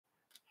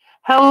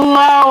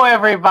Hello,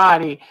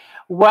 everybody.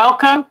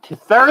 Welcome to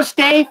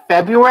Thursday,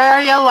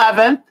 February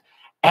 11th,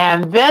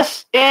 and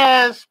this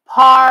is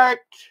part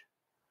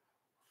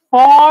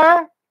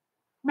 4,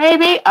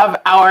 maybe, of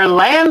our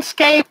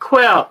landscape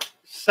quilt.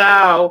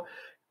 So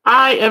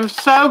I am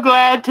so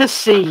glad to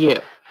see you.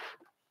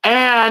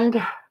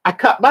 And I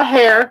cut my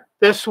hair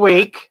this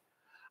week.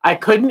 I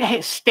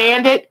couldn't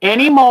stand it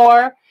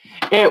anymore.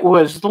 It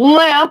was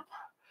limp.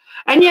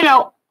 And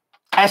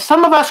as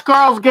some of us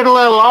girls get a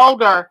little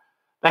older,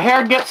 the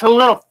hair gets a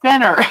little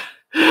thinner.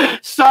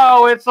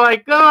 So it's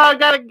like, oh, I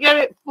got to get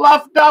it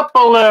fluffed up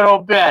a little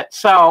bit.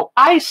 So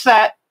I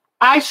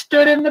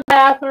stood in the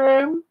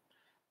bathroom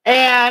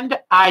and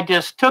I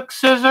just took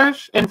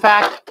scissors, in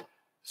fact,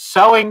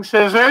 sewing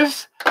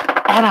scissors,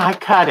 and I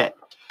cut it.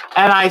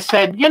 And I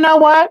said, you know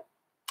what?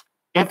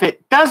 If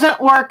it doesn't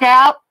work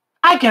out,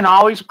 I can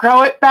always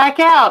grow it back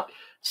out.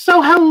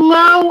 So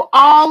hello,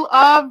 all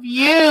of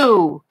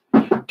you.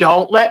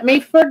 Don't let me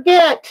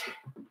forget.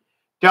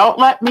 Don't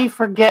let me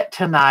forget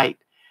tonight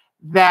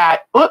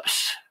that,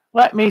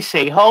 let me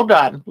see. Hold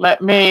on.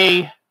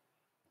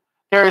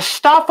 There's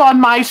stuff on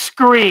my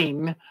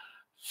screen.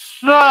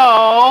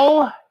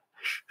 So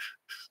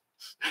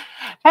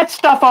that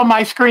stuff on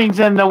my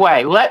screen's in the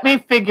way. Let me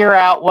figure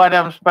out what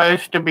I'm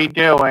supposed to be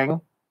doing.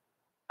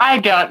 I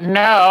don't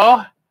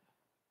know.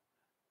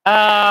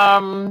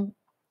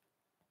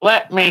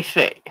 Let me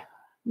see.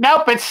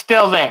 Nope, it's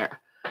still there.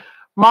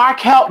 Mark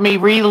helped me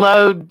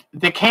reload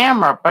the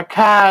camera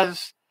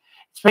because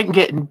it's been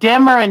getting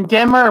dimmer and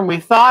dimmer, and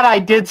we thought I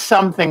did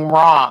something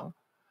wrong.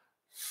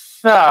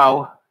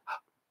 So,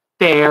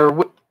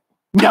 no,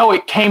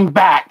 it came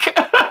back.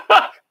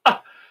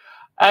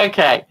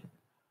 Okay.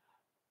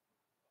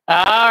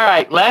 All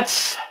right,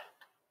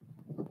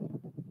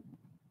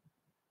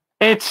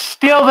 it's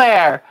still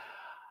there.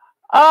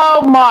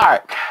 Oh,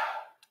 Mark,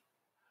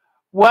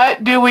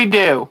 what do we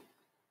do?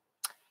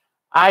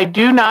 I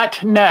do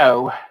not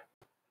know.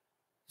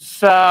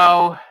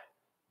 So,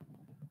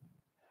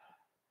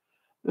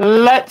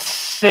 let's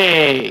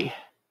see.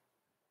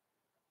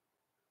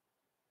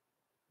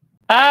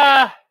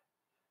 I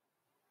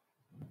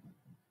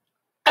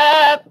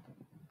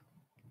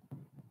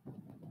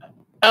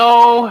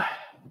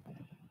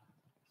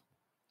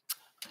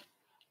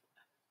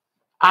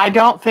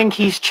don't think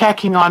he's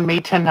checking on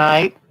me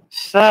tonight.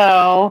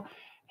 So,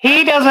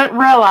 he doesn't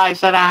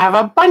realize that I have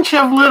a bunch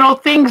of little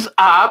things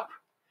up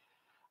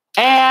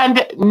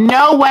and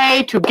no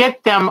way to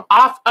get them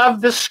off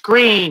of the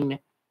screen.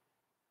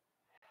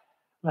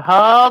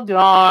 Hold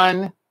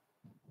on.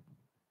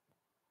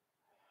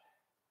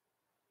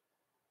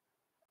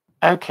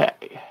 Okay.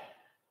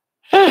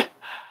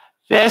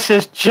 This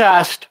is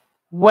just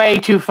way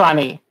too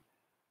funny.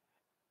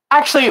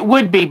 Actually, it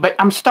would be, but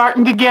I'm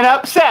starting to get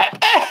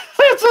upset.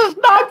 This is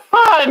not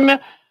fun.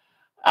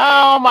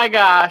 Oh my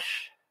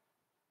gosh.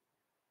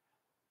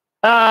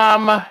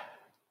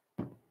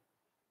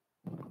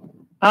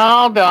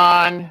 Hold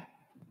on.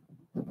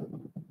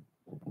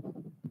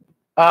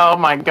 Oh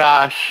my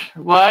gosh.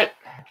 What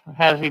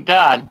has he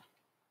done?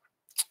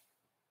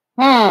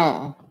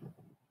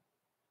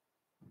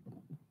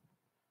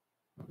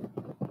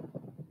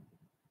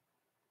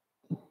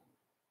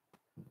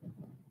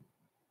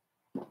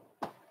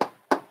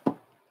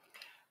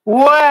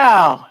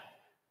 Well,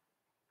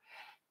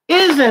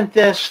 isn't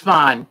this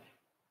fun?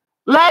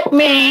 Let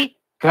me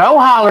go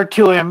holler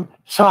to him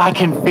so I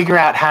can figure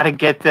out how to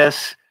get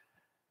this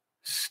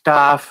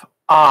stuff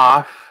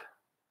off.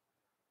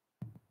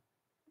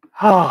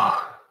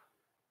 Oh,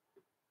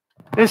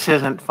 this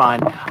isn't fun.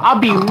 I'll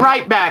be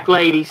right back,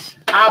 ladies.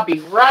 I'll be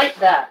right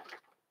back.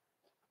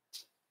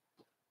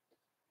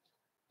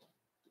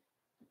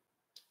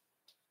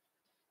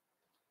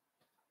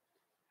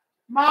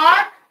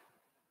 Mark?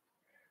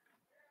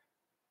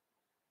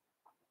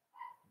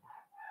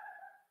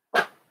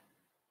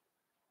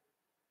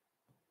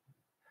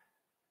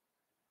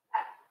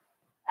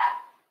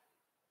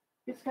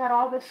 It's got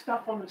all this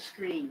stuff on the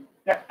screen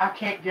that I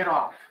can't get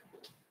off.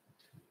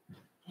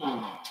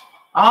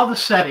 All the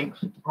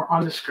settings are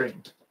on the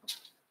screen.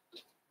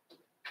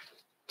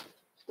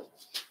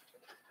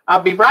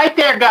 I'll be right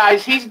there,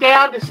 guys. He's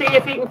down to see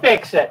if he can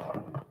fix it.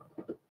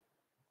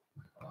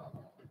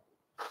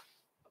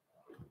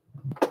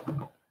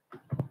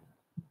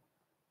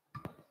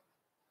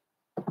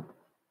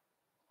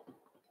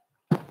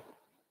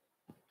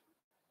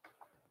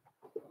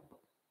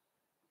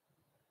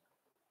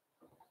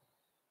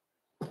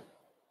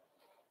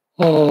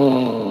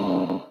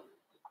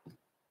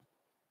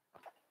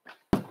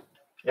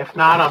 If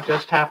not, I'll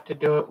just have to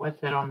do it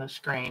with it on the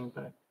screen,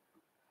 but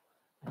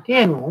I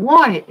didn't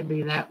want it to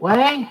be that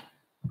way.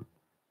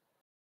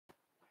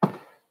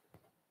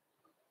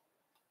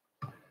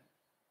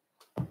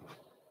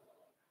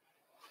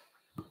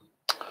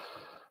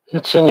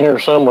 It's in here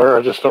somewhere.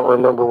 I just don't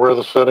remember where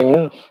the setting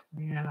is.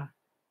 Yeah.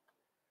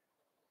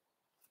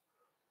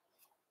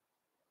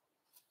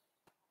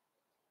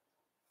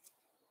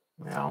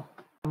 Well,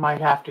 I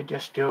might have to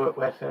just do it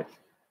with it.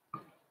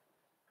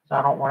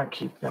 I don't want to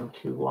keep them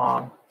too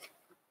long.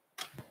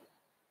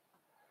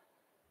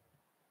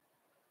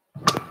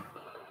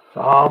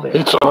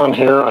 It's on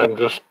here. I'm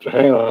just,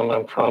 hang on,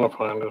 I'm trying to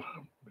find it.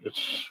 It's,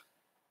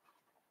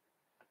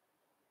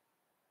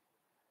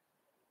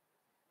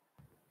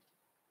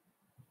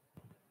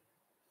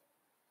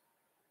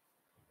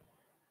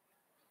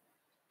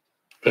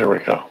 there we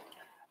go.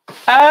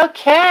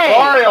 Okay.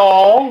 Sorry,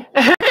 all.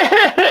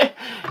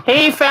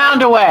 He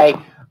found a way.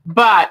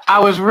 But I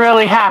was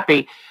really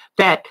happy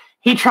that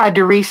he tried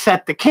to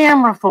reset the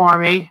camera for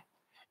me.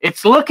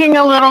 It's looking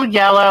a little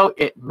yellow.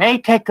 It may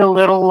take a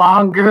little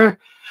longer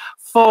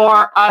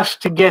for us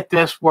to get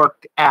this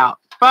worked out,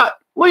 but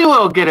we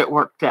will get it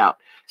worked out.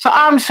 So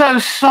I'm so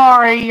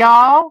sorry,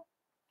 y'all.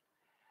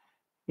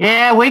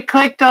 Yeah, we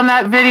clicked on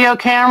that video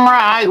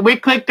camera. We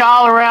clicked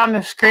all around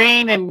the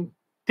screen and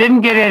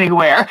didn't get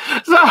anywhere.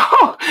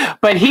 So,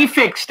 but he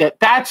fixed it.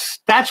 That's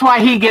why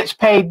he gets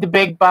paid the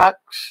big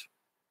bucks.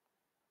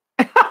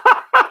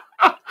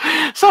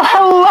 So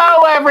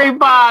hello,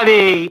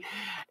 everybody.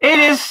 It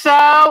is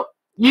so,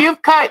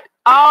 you've cut,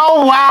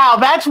 oh, wow.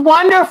 That's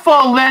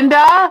wonderful,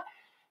 Linda.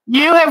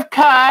 You have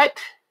cut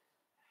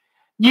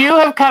a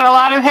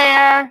lot of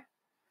hair.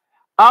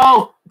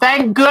 Oh,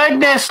 thank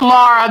goodness,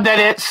 Laura, that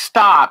it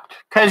stopped.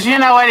 Because, you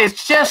know what,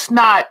 it's just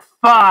not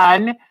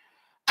fun.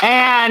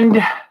 And,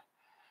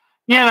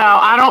 you know,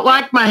 I don't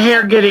like my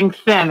hair getting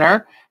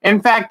thinner. In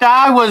fact,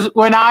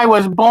 when I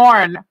was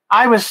born,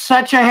 I was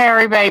such a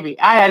hairy baby.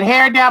 I had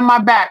hair down my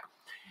back.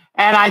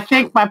 And I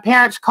think my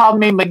parents called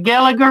me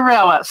Magilla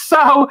Gorilla.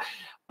 So,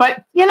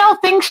 but, you know,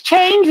 things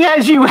change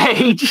as you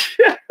age.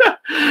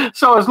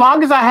 So as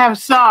long as I have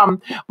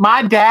some,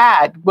 my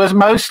dad was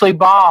mostly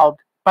bald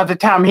by the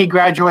time he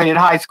graduated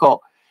high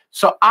school.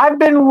 So I've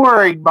been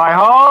worried my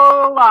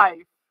whole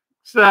life.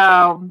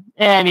 So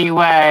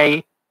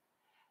anyway.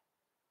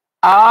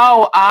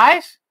 Oh,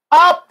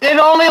 it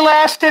only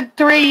lasted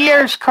 3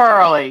 years,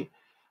 Curly.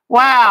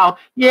 Wow.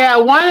 Yeah,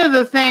 one of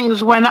the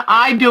things when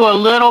I do a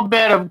little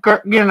bit of,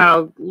 you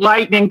know,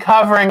 lightening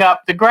covering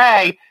up the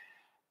gray,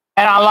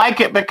 and I like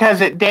it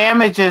because it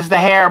damages the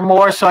hair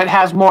more so it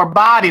has more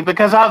body,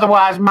 because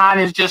otherwise mine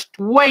is just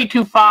way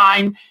too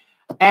fine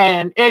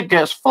and it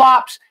just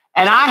flops.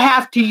 And I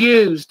have to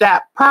use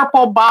that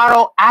purple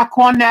bottle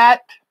Aquanet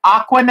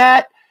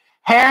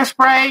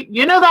hairspray.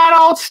 You know that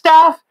old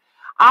stuff?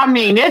 I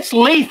mean, it's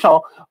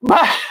lethal,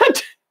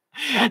 but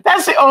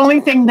that's the only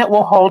thing that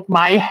will hold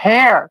my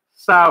hair.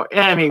 So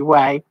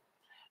anyway,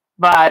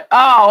 but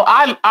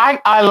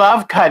I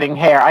love cutting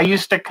hair. I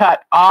used to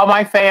cut all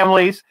my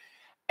families,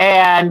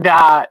 and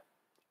I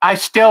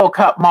still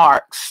cut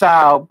Mark's.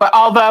 So, but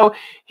although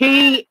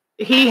he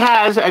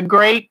has a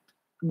great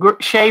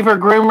shaver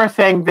groomer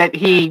thing that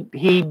he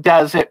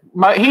does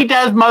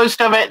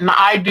most of it, and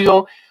I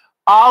do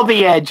all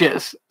the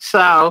edges.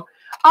 So,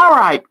 all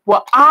right.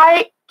 Well,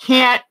 I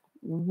can't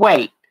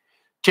wait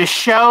to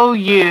show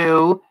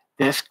you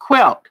this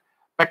quilt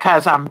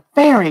because I'm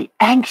very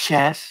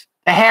anxious.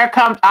 The hair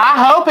comes,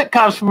 I hope it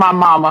comes from my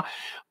mama,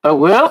 but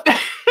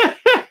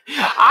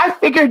I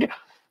figured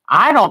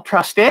I don't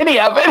trust any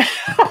of it.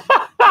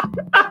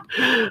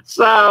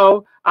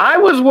 So I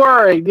was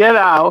worried, you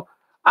know.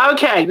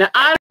 Okay, now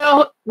I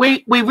know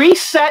we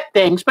reset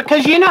things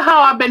because you know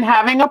how I've been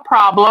having a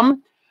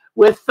problem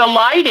with the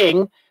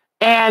lighting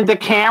and the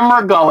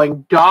camera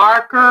going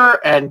darker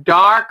and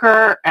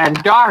darker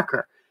and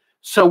darker.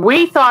 So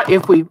we thought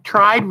if we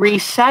tried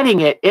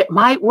resetting it, it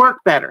might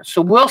work better.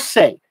 So we'll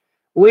see.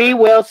 We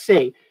will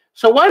see.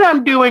 So what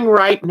I'm doing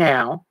right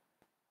now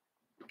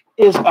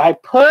is I've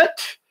got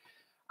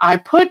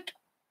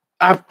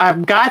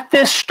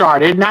this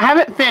started, and I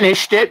haven't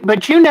finished it,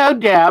 but you know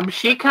Deb,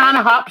 she kind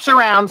of hops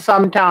around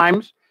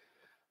sometimes.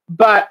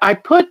 But I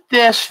put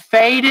this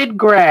faded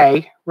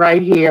gray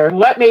right here.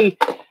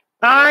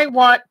 I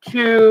want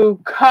to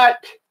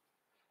cut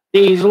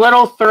these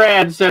little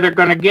threads that are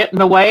going to get in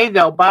the way.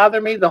 They'll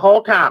bother me the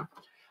whole time.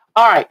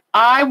 All right,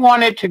 I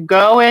wanted to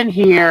go in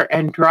here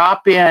and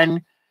drop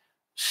in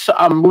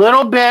some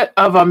little bit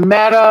of a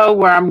meadow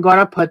where I'm going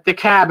to put the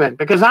cabin,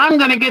 because I'm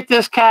going to get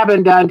this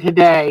cabin done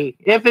today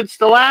if it's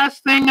the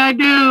last thing I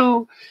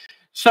do.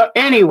 So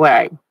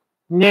anyway,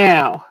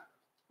 now,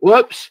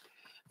 whoops,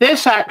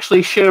 this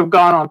actually should have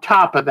gone on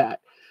top of that.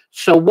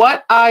 So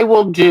what I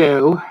will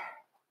do,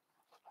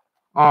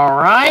 all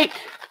right,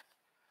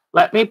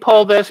 let me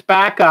pull this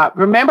back up.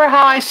 Remember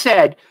how I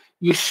said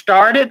you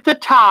start at the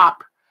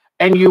top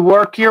and you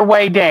work your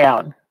way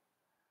down.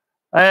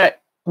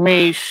 Let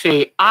me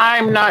see.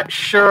 I'm not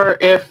sure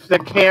if the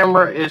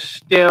camera is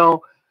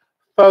still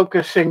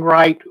focusing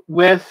right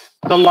with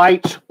the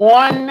lights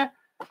on.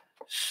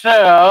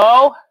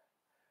 So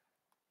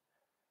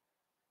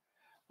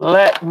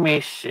let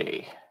me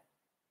see.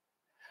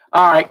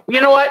 All right.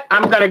 You know what?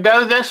 I'm going to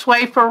go this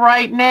way for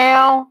right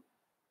now.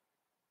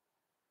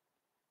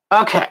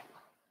 Okay.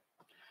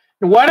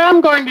 What I'm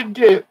going to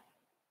do,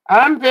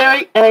 I'm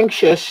very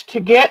anxious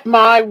to get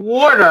my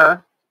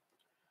water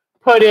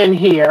put in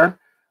here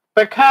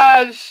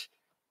because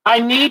I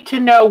need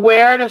to know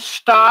where to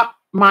stop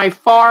my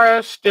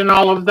forest and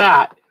all of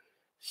that.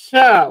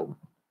 So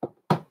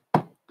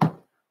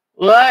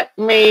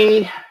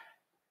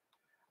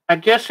I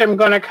just am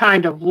going to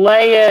kind of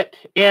lay it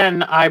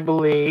in, I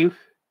believe.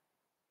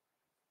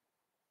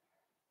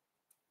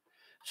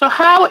 So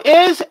how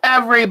is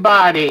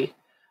everybody?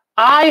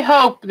 I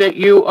hope that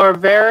you are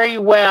very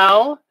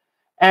well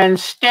and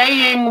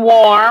staying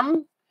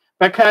warm,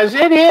 because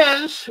it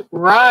is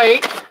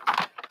right.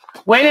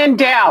 When in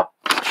doubt,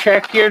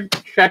 check your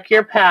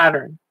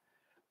pattern.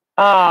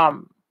 Hi,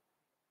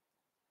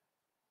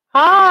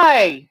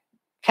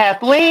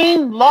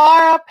 Kathleen,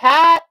 Laura,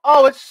 Pat.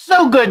 Oh, it's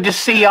so good to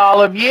see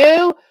all of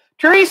you.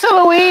 Teresa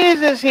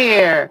Louise is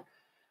here.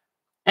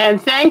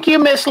 And thank you,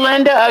 Miss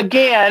Linda,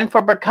 again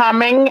for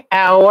becoming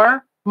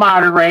our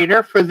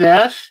moderator for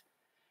this.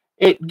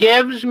 It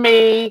gives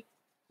me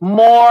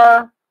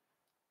more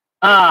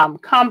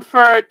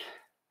comfort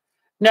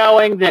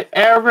knowing that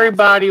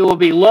everybody will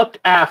be looked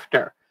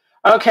after.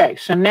 Okay,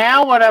 so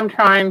now what I'm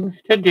trying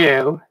to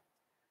do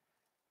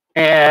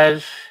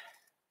is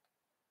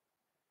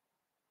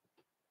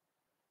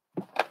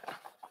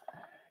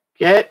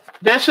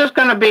this is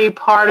going to be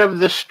part of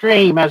the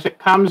stream as it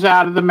comes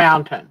out of the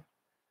mountain.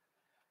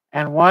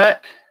 And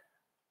what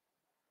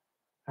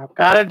I've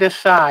got to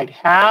decide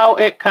how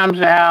it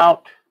comes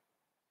out,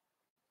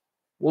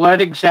 what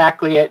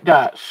exactly it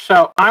does.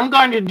 So I'm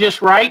going to just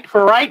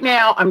for right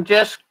now, I'm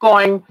just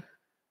going,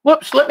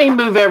 whoops, let me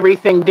move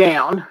everything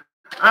down.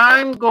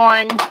 I'm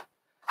going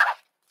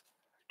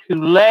to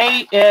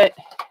lay it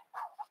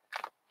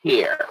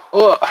here.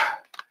 Ugh.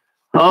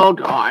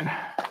 Hold on.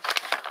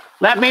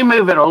 Let me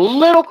move it a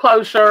little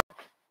closer.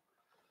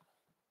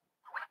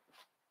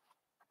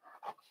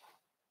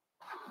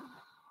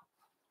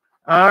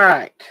 All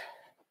right.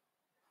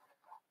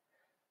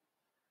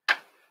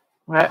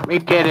 Let me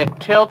get it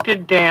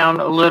tilted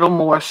down a little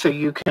more so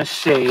you can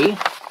see.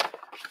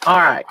 All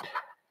right.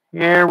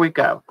 Here we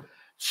go.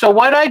 So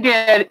what I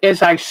did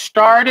is I'm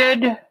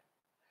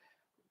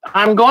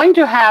going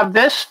to have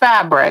this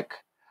fabric,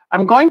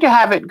 I'm going to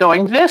have it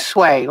going this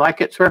way,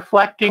 like it's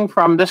reflecting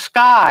from the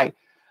sky.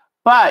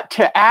 But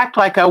to act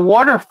like a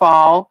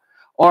waterfall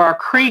or a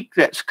creek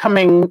that's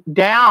coming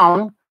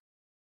down,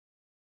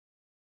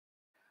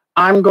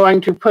 I'm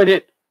going to put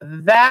it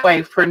that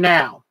way for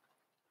now.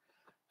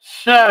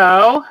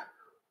 So,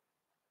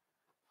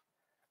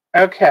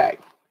 okay.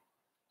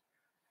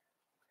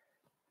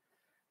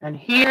 And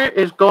here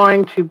is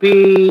going to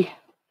be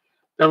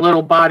the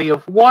little body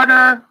of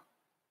water.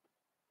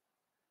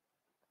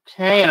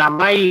 Okay, and I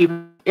might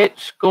even,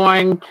 it's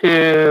going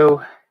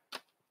to,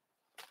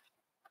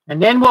 and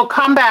then we'll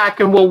come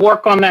back and we'll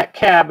work on that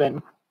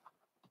cabin.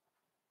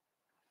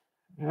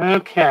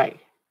 Okay.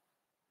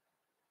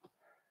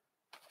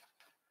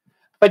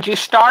 But you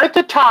start at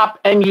the top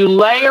and you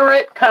layer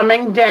it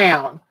coming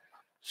down.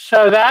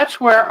 So that's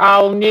where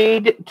I'll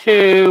need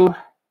to,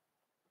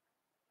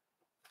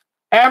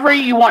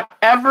 you want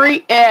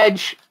every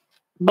edge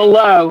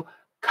below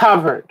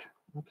covered.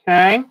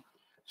 Okay.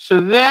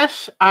 So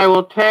this I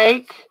will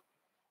take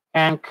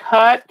and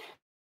cut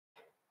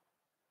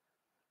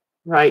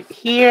right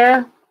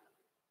here.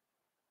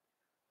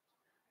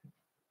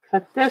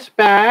 Cut this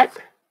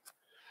back.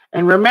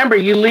 And remember,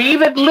 you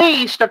leave at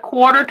least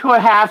 1/4 to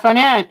 1/2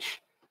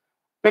 inch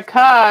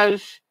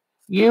because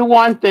you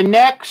want the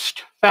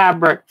next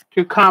fabric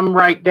to come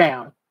right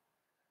down.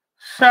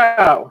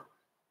 So,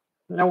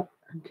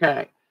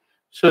 okay.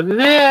 So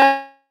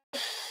this,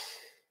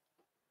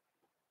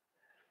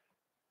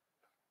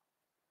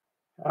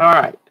 all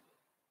right.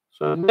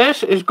 So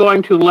this is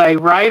going to lay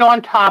right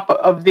on top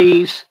of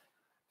these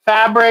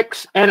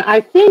fabrics. And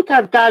I think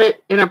I've got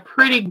it in a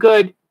pretty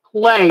good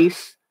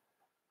place.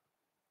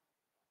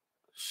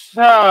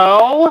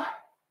 So,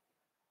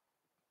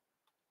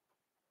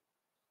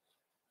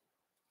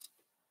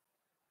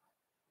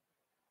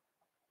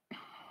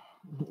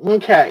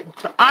 okay,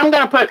 so I'm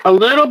going to put a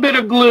little bit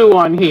of glue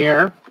on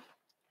here.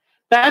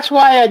 That's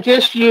why I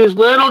just use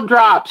little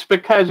drops,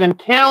 because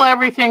until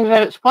everything's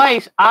in its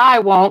place, I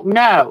won't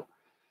know.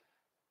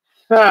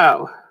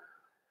 So,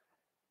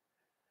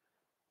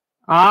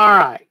 all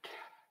right.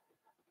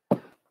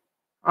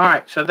 All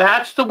right, so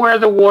that's where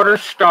the water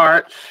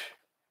starts.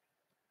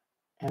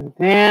 And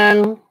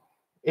then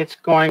it's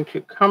going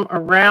to come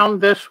around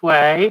this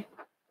way.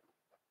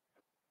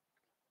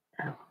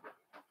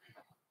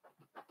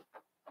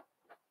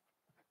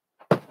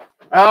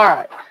 All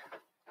right.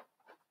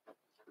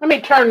 Let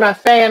me turn my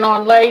fan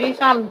on, ladies.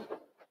 I'm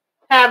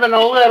having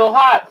a little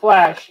hot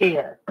flash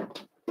here.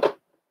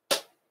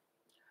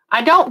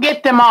 I don't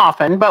get them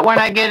often, but when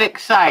I get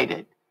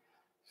excited.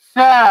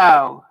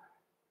 So,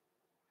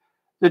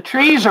 the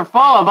trees are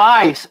full of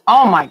ice.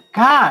 Oh my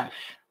gosh.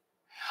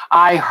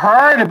 I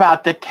heard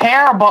about the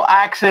terrible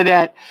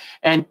accident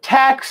in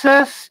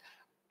Texas,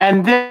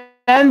 and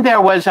then there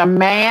was a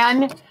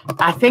man,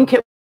 I think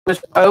it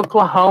was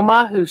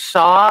Oklahoma, who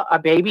saw a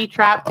baby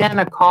trapped in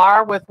a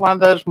car with one of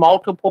those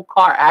multiple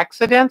car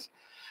accidents.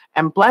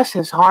 And bless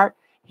his heart,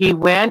 he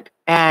went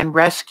and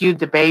rescued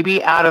the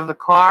baby out of the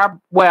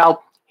car.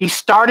 Well, he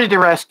started to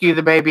rescue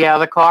the baby out of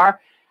the car,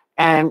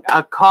 and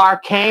a car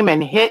came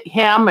and hit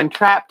him and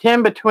trapped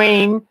him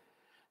between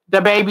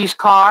the baby's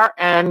car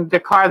and the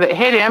car that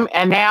hit him,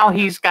 and now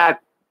he's got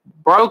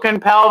broken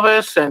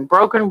pelvis and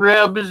broken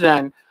ribs,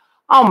 and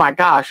oh my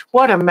gosh,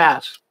 what a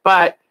mess.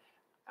 But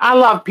I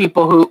love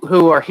people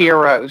who are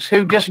heroes,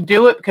 who just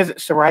do it because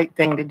it's the right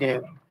thing to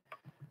do.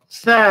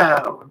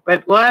 So,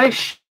 but what a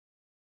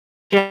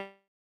shame.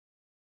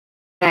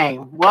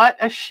 What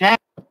a shame.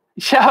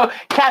 So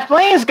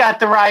Kathleen's got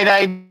the right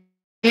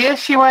idea.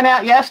 She went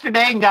out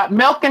yesterday and got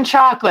milk and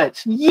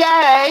chocolates.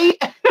 Yay!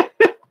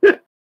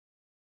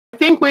 I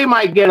think we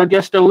might get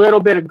just a little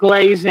bit of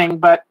glazing,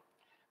 but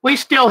we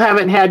still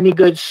haven't had any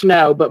good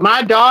snow. But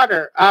my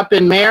daughter up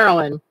in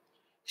Maryland,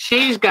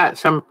 she's got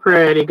some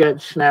pretty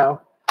good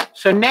snow.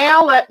 So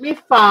now let me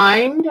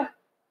find,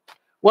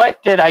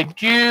 what did I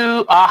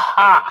do?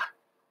 Aha.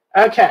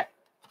 Okay.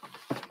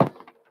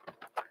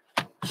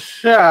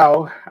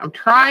 So I'm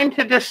trying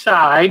to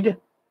decide.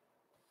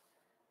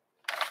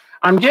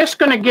 I'm just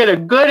going to get a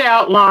good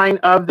outline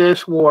of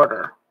this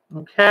water.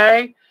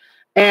 Okay.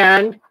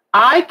 And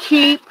I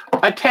keep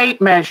a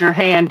tape measure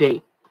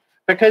handy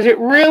because it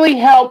really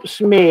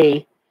helps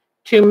me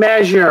to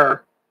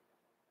measure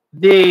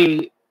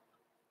the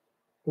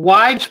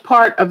widest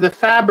part of the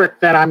fabric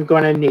that I'm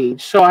going to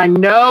need. So I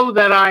know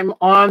that I'm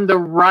on the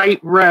right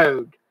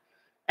road.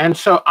 And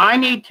so I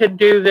need to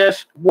do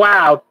this,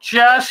 wow,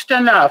 just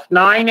enough,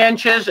 9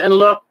 inches, and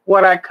look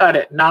what I cut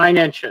it, 9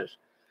 inches.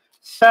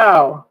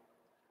 So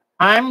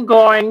I'm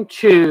going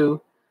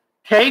to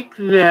take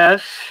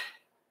this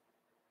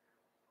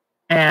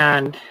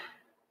and,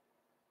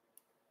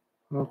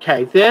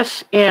 okay,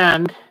 this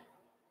end,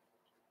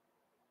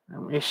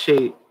 let me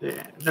see,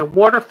 the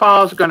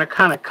waterfall is going to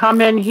kind of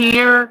come in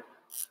here,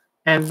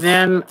 and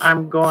then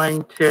I'm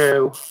going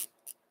to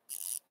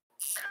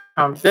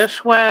come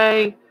this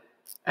way,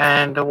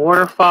 and the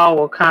waterfall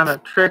will kind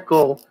of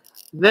trickle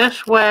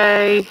this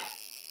way.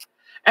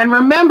 And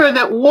remember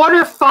that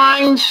water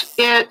finds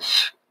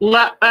its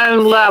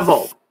own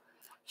level.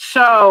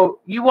 So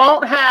you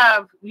won't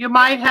have, you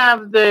might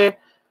have the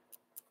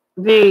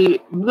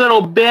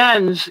little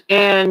bends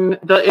in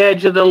the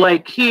edge of the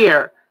lake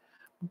here.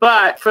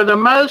 But for the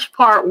most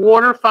part,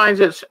 water finds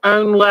its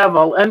own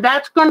level. And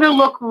that's going to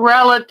look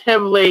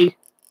relatively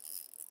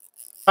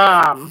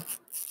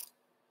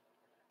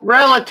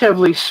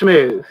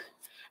smooth,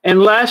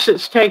 unless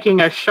it's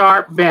taking a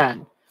sharp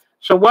bend.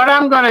 So what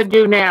I'm going to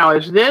do now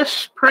is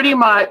this pretty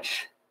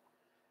much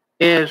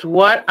is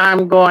what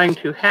I'm going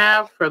to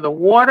have for the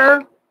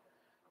water.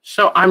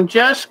 So I'm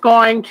just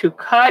going to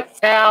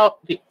cut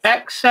out the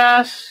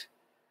excess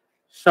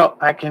so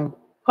I can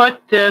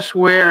put this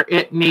where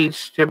it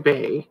needs to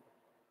be.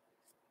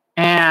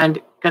 And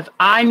because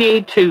I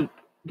need to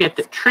get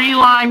the tree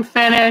line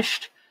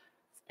finished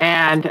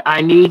and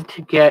I need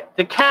to get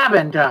the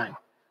cabin done.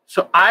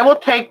 So I will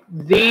take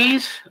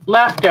these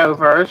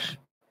leftovers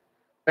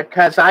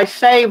because I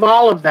save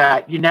all of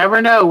that. You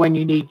never know when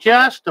you need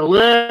just a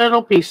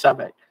little piece of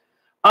it.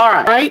 All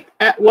right, right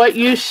at what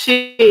you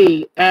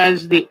see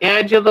as the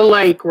edge of the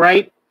lake,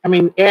 right? I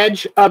mean,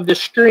 edge of the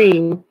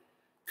stream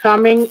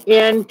coming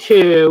down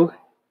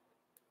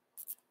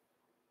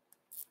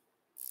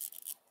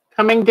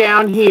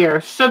here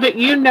so that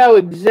you know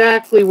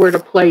exactly where to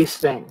place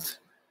things.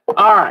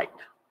 All right.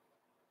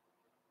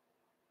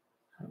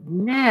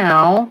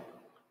 Now,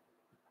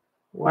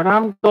 what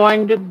I'm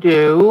going to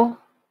do,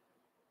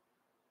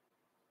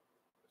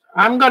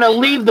 I'm going to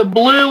leave the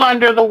blue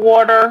under the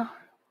water,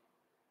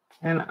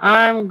 and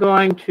I'm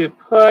going to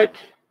put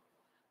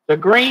the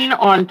green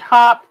on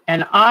top,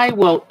 and I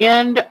will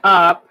end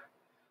up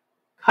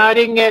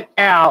cutting it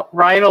out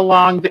right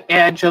along the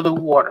edge of the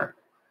water.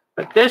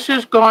 But this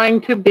is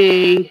going to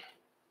be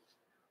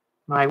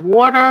my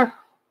water.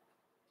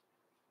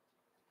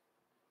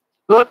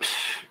 Oops,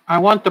 I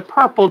want the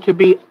purple to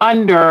be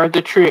under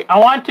the tree. I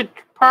want the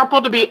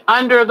purple to be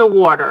under the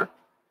water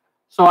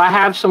so I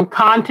have some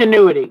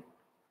continuity.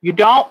 You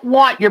don't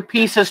want your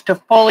pieces to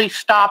fully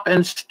stop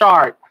and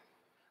start,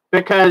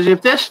 because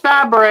if this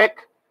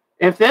fabric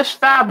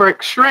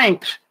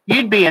shrinks,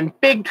 you'd be in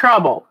big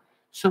trouble.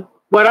 So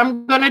what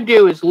I'm going to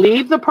do is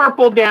leave the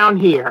purple down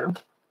here.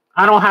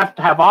 I don't have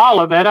to have all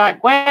of it.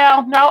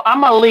 Well, no, I'm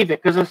going to leave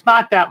it because it's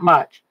not that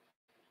much.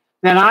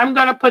 Then I'm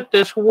going to put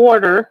this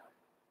water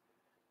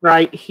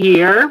right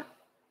here.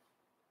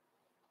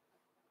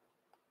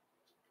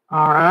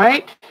 All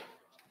right.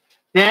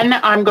 Then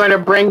I'm going to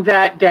bring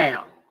that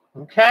down.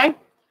 Okay.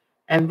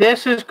 And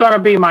this is going to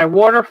be my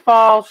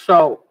waterfall.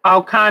 So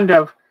I'll kind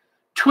of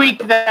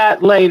tweak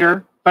that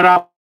later, but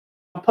I'll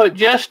put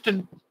just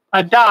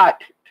a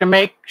dot to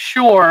make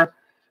sure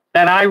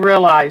that I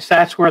realize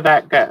that's where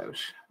that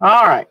goes.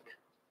 All right.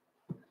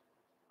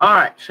 All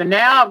right. So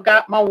now I've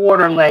got my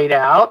water laid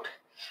out.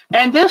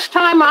 And this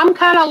time I'm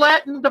kind of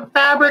letting the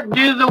fabric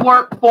do the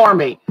work for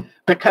me,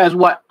 because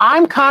what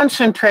I'm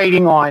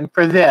concentrating on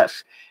for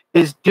this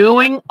is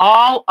doing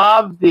all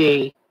of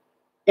the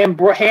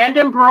hand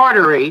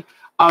embroidery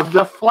of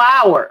the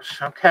flowers,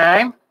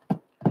 okay?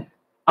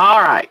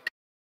 All right.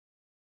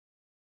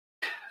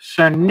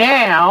 So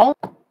now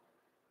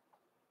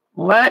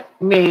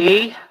let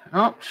me,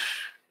 oops,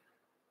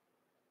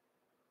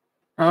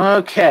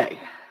 Okay.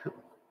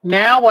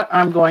 Now what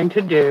I'm going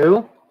to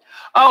do,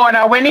 oh, and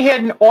I went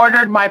ahead and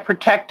ordered my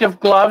protective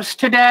gloves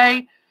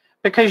today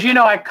because, you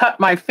know, I cut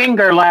my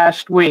finger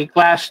last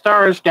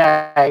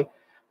Thursday,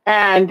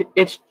 and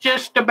it's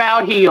just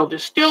about healed.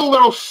 It's still a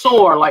little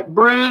sore, like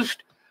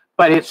bruised,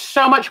 but it's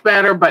so much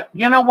better. But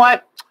you know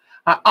what?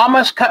 I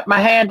almost cut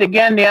my hand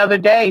again the other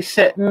day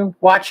sitting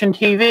watching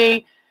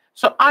TV.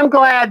 So I'm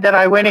glad that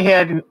I went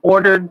ahead and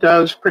ordered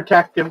those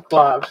protective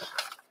gloves.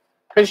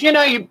 Because, you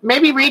know, you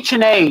maybe reach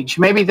an age.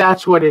 Maybe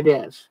that's what it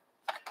is.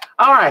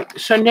 All right.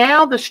 So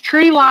now this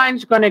tree line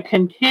is going to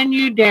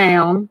continue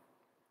down.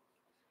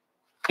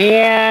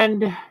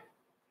 And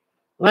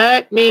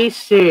let me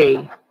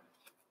see.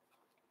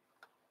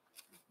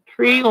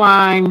 Tree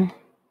line.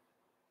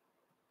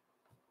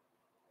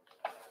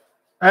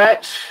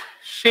 Let's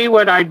see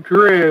what I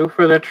drew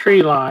for the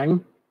tree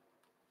line.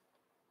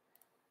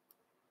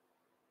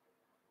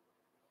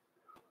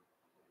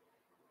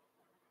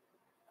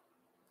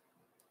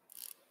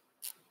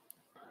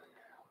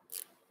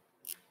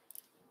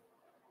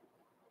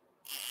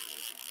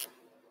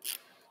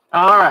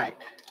 All right.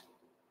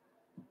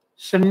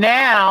 So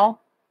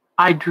now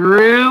I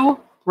drew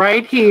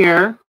right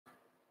here.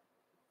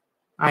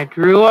 I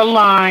drew a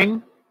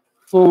line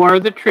for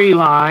the tree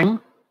line.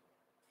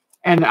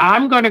 And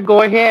I'm going to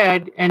go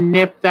ahead and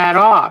nip that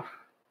off.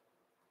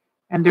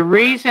 And the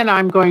reason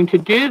I'm going to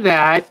do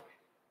that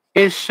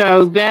is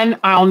so then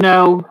I'll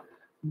know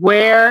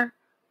where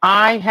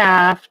I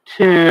have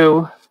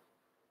to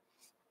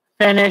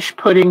finish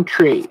putting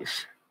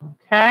trees.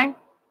 Okay?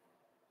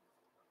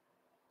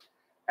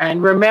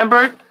 And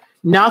remember,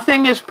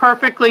 nothing is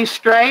perfectly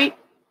straight,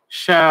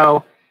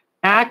 so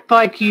act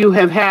like you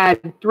have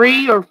had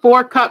 3 or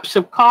 4 cups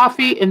of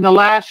coffee in the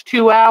last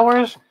 2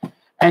 hours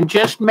and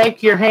just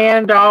make your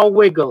hand all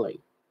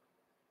wiggly.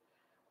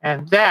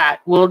 And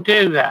that will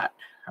do that.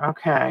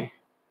 Okay.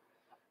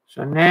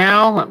 So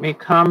now let me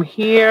come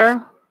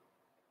here.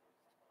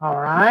 All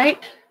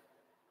right.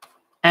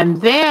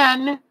 And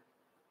then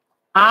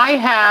I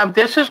have,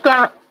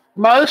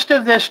 most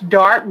of this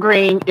dark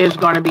green is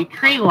going to be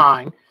tree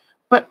line.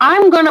 But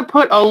I'm going to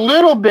put a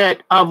little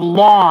bit of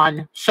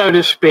lawn, so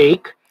to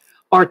speak,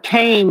 or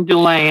tamed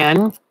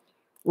land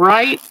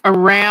right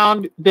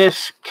around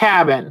this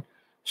cabin.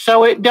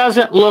 So it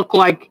doesn't look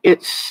like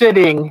it's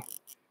sitting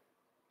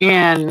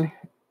in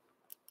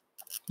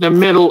the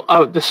middle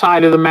of the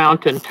side of the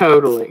mountain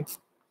totally.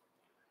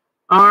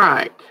 All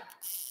right.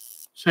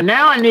 So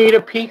now I need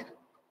a piece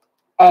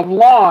of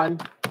lawn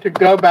to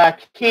go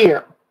back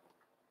here.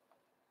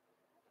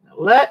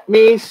 Let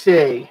me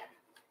see.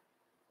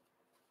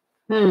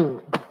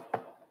 Let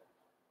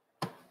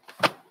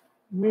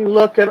me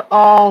look at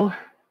all.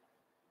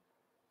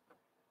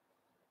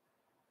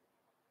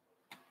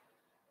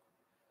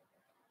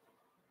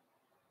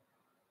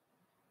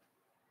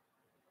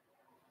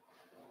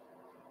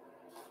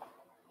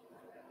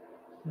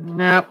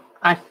 Nope,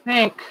 I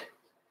think,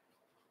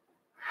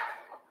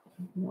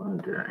 I'm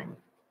wondering.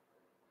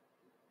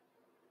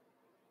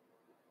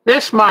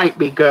 This might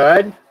be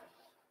good.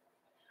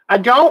 I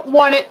don't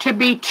want it to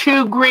be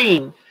too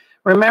green.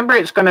 Remember,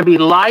 it's going to be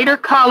lighter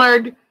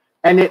colored,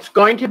 and it's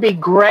going to be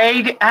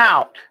grayed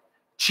out.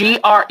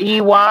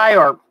 G-R-E-Y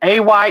or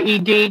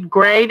A-Y-E-D,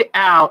 grayed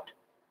out.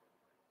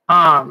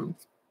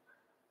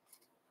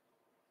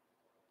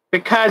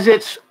 Because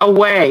it's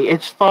away.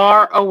 It's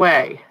far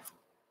away.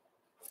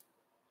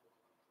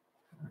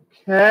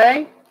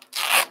 Okay.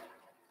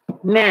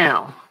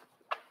 Now,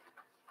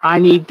 I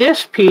need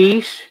this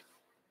piece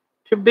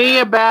to be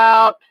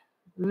about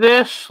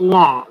this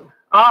long.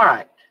 All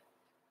right.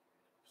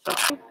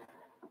 So,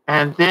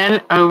 and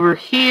then over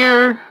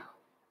here,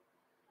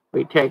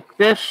 we take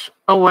this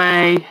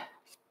away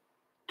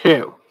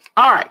too.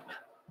 All right.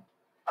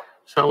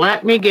 So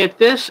let me get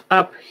this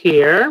up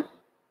here.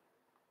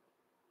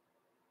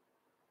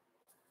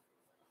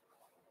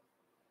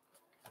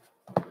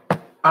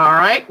 All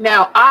right.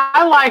 Now,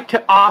 I like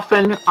to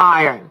often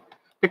iron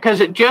because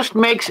it just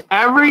makes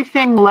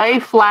everything lay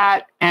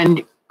flat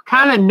and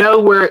kind of know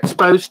where it's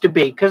supposed to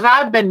be, because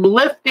I've been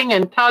lifting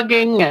and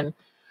tugging and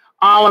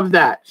all of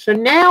that. So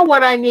now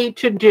what I need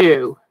to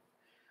do,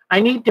 I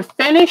need to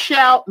finish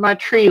out my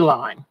tree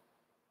line.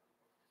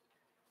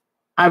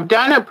 I've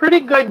done a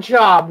pretty good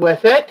job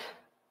with it,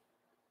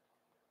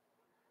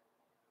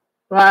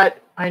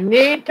 but I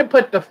need to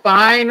put the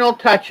final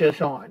touches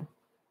on.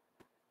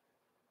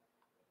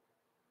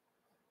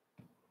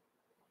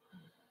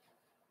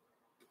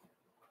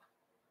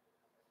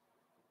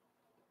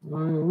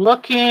 I'm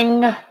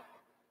looking.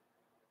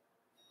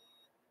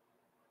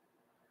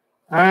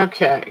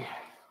 Okay.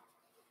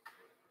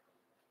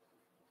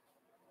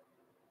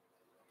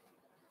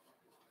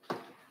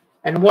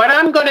 And what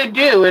I'm going to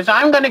do is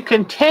I'm going to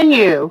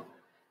continue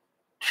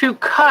to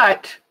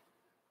cut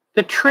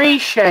the tree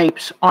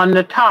shapes on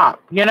the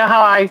top. You know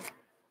how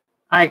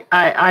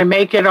I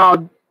make it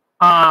all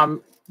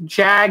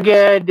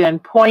jagged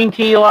and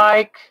pointy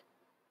like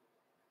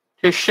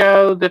to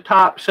show the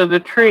tops of the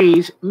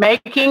trees,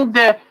 making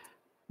the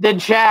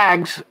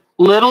jags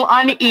little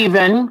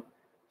uneven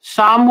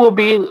Some will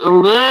be a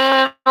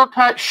little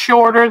touch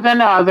shorter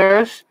than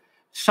others.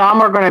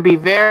 Some are going to be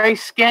very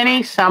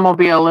skinny. Some will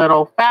be a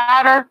little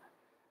fatter,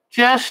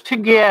 just to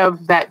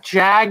give that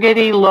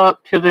jaggedy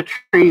look to the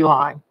tree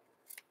line.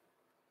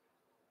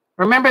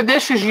 Remember,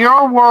 this is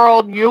your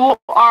world. You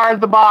are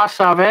the boss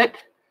of it,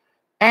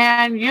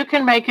 and you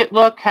can make it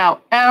look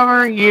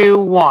however you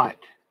want.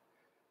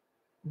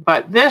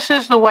 But this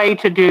is the way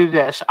to do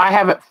this. I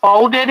have it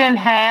folded in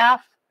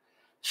half,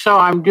 so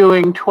I'm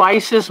doing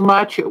twice as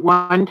much at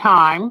one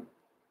time.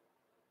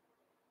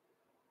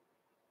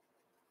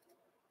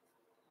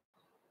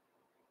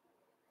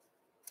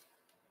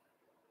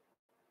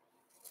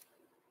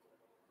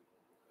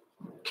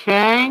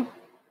 Okay.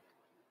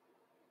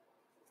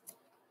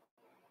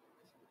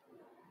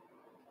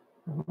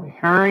 Let me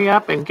hurry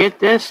up and get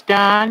this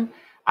done.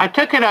 I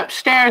took it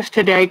upstairs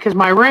today because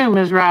my room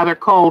is rather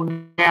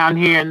cold down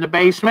here in the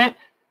basement.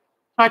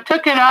 So I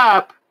took it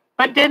up,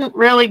 but didn't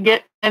really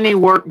get any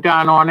work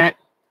done on it.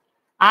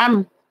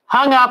 I'm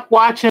hung up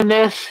watching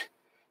this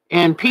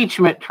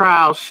impeachment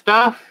trial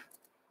stuff.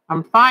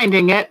 I'm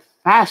finding it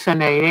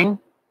fascinating.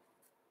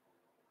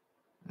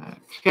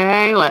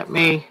 Okay, let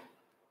me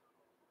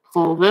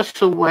pull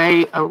this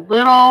away a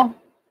little.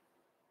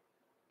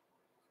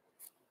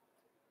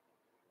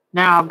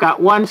 Now I've got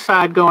one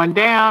side going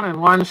down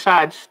and one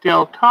side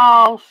still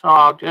tall, so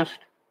I'll just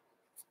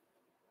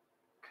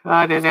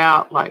cut it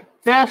out like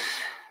this.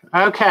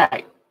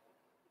 Okay.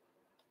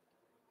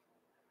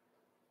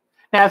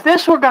 Now if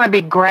this were going to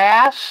be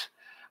grass,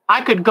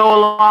 I could go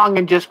along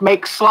and just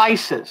make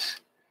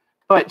slices.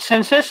 But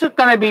since this is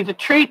going to be the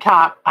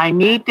treetop, I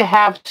need to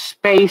have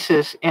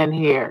spaces in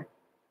here.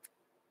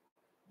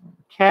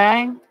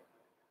 Okay.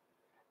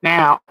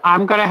 Now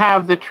I'm going to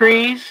have the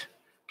trees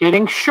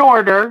getting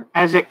shorter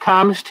as it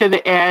comes to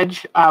the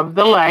edge of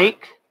the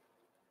lake.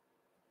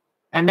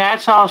 And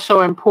that's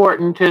also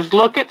important, is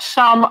look at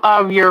some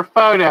of your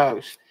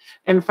photos.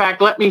 In fact,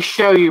 let me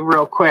show you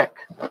real quick.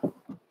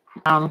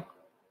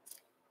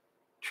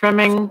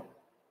 Trimming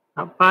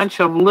a bunch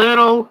of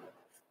little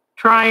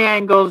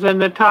triangles in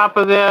the top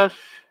of this.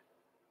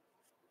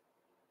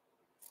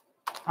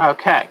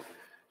 Okay,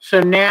 so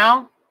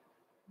now,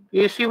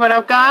 you see what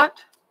I've got?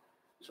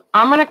 So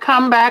I'm going to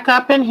come back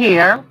up in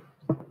here.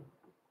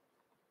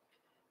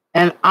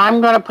 And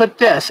I'm going to put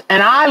this.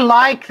 And I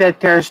like that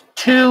there's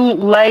 2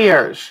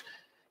 layers.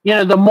 You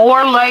know, the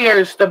more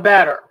layers, the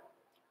better.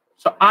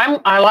 So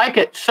I like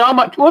it so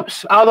much.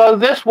 Whoops, although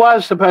this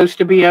was supposed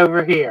to be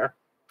over here.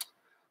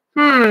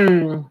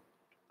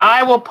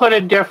 I will put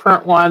a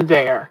different one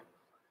there.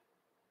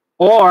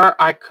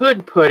 Or I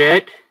could put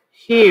it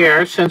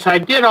here, since I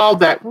did all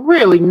that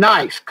really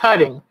nice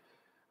cutting.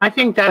 I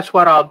think that's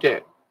what I'll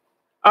do.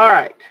 All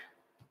right.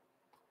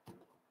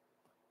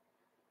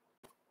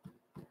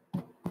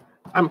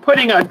 I'm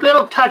putting a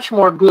little touch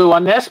more glue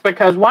on this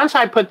because once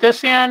I put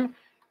this in,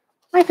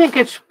 I think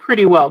it's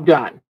pretty well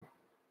done.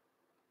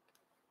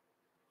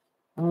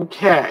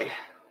 Okay.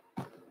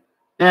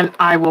 Then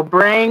I will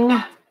bring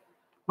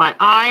my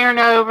iron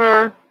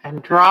over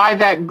and dry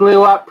that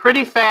glue up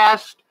pretty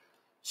fast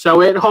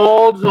so it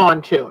holds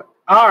onto it.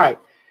 All right.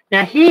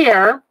 Now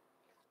here,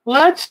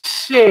 let's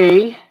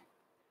see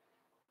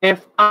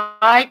if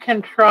I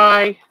can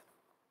try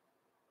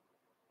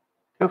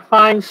to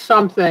find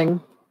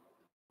something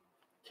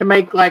to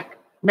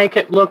make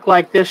it look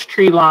like this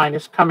tree line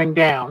is coming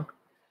down.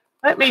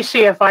 Let me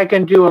see if I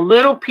can do a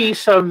little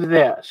piece of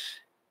this.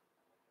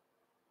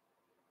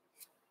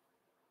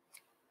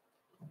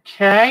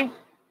 Okay.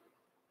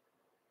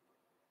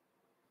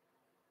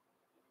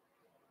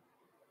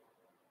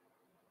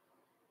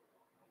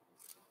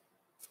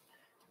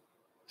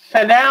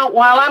 So now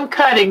while I'm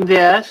cutting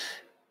this,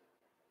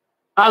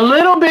 a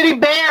little bitty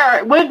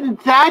bear,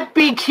 wouldn't that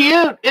be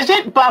cute? Is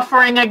it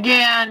buffering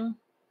again?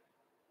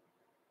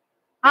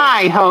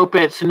 I hope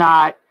it's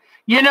not.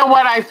 You know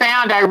what I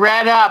found? I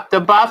read up the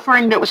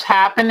buffering that was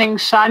happening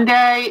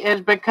Sunday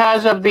is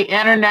because of the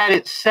internet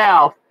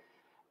itself.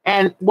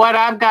 And what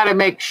I've got to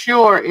make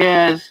sure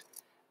is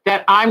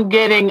that I'm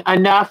getting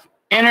enough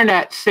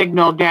internet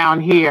signal down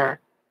here,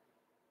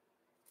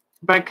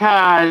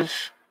 because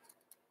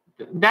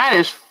that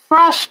is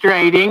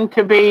frustrating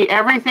to be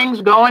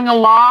everything's going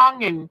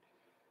along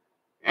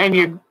and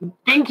you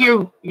think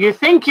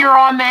you're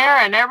on there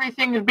and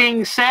everything is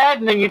being said,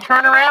 and then you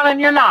turn around and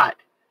you're not.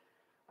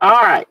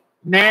 All right,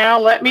 now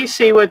let me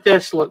see what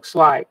this looks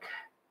like.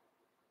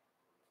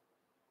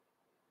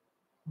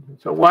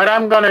 So what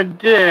I'm going to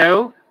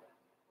do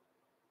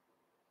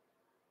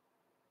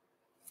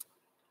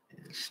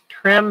is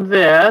trim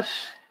this,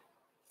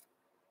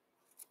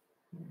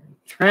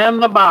 trim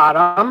the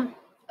bottom.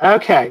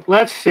 Okay,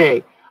 let's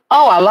see.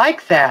 Oh, I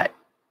like that.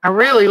 I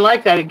really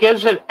like that. It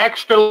gives it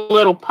extra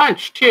little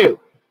punch too.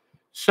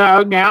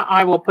 So now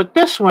I will put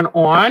this one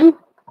on.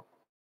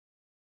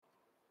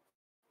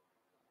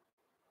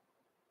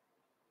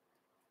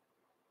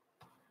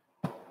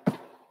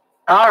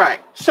 All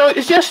right, so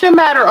it's just a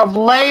matter of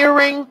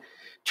layering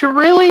to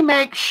really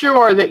make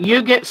sure that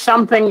you get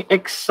something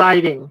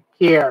exciting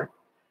here.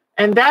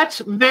 And that's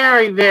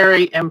very,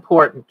 very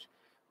important.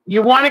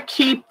 You want to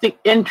keep the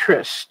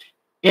interest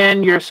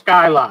in your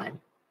skyline.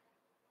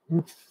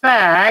 In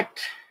fact,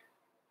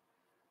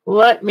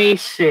 let me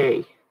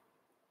see.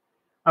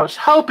 I was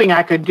hoping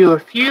I could do a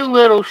few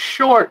little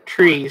short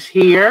trees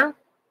here.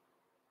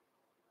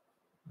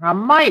 I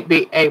might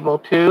be able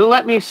to.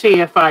 Let me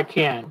see if I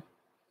can.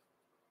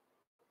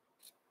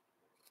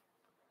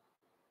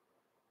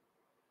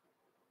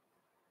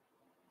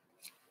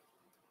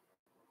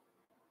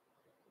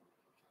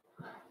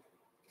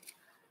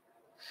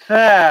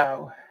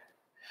 So,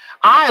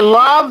 I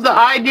love the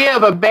idea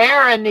of a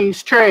bear in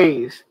these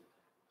trees.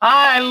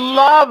 I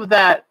love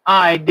that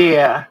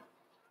idea.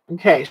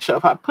 Okay, so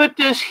if I put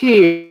this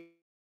here,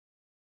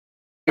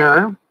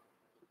 I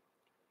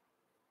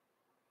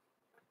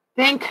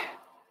think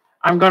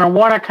I'm going to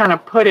want to kind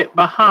of put it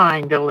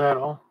behind a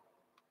little.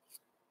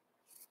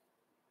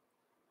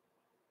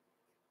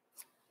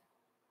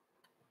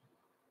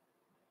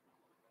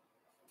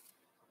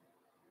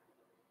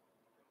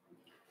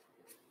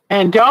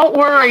 And don't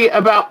worry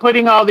about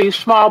putting all these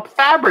small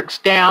fabrics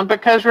down,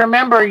 because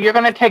remember, you're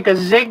going to take a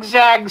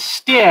zigzag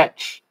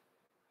stitch.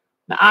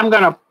 Now I'm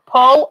going to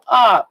pull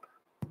up.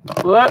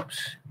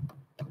 Whoops.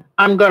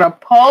 I'm going to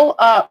pull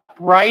up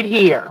right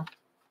here.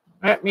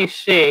 Let me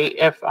see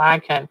if I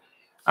can.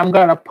 I'm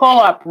going to pull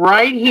up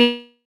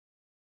right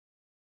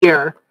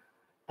here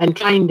and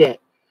find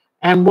it.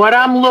 And what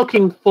I'm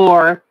looking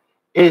for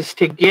is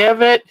to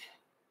give it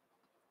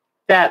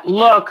that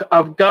look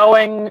of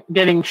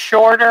getting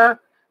shorter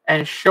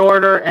and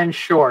shorter and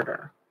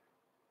shorter.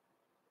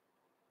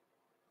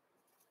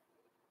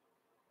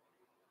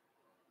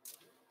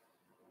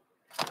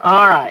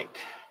 All right.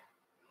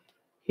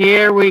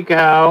 Here we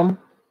go.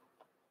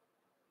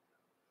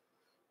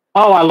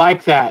 Oh, I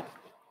like that.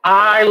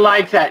 I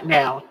like that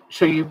now.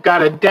 So you've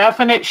got a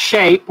definite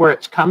shape where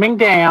it's coming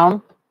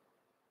down.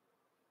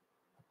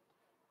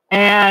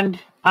 And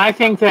I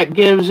think that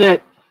gives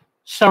it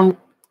some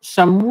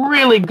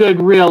really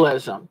good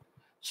realism.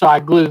 So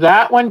I glue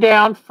that one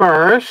down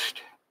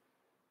first,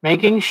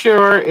 making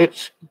sure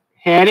it's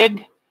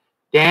headed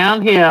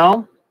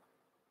downhill.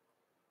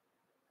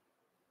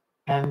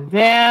 And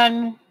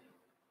then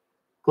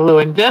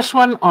gluing this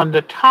one on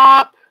the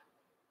top.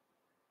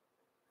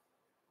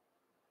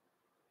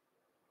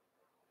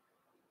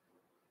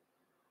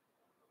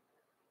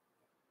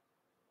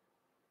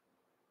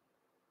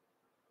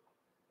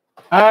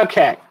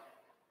 Okay,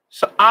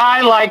 so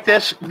I like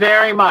this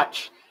very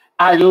much.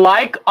 I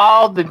like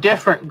all the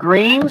different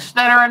greens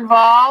that are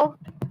involved.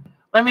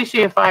 Let me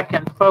see if I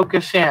can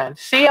focus in.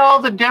 See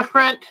all the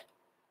different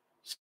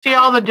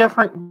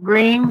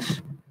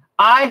greens?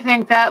 I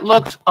think that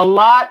looks a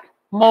lot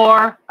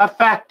more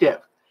effective.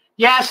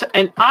 Yes,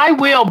 and I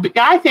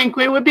think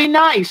it would be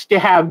nice to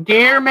have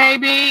deer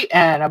maybe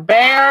and a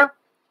bear.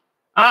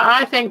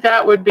 I think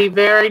that would be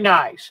very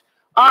nice.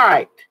 All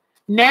right,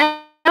 now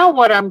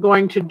what I'm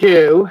going to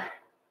do,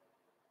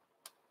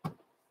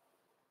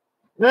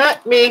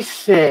 let me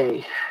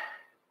see.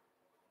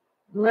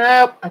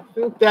 Nope, I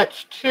think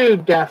that's too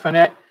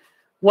definite.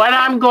 What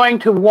I'm going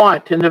to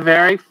want in the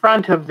very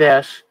front of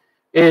this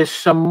is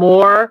some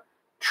more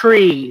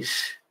trees,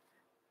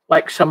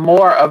 like some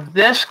more of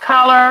this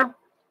color,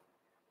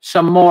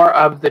 some more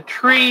of the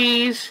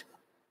trees,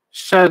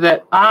 so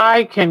that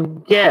I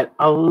can get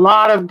a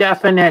lot of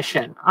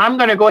definition. I'm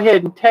going to go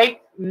ahead and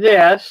take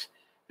this.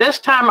 This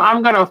time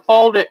I'm going to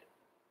fold it.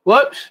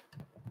 Whoops.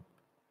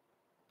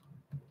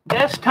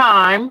 This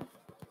time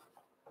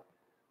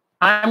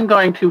I'm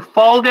going to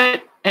fold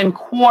it in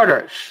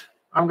quarters.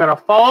 I'm going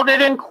to fold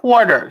it in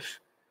quarters.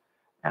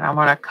 And I'm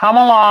going to come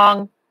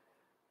along,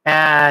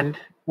 and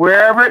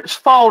wherever it's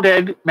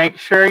folded, make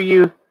sure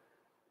you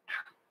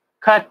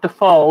cut the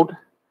fold.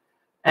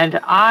 And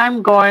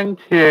I'm going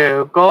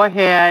to go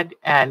ahead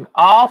and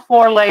all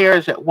 4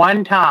 layers at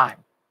one time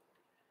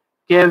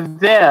give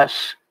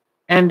this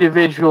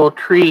individual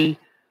tree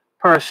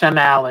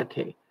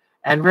personality.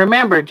 And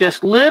remember,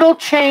 just little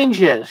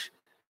changes,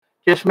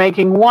 just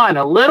making one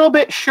a little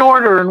bit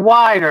shorter and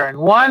wider and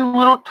one a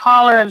little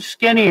taller and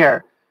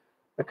skinnier.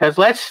 Because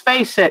let's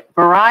face it,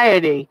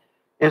 variety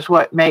is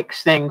what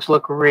makes things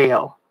look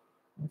real.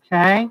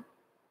 Okay?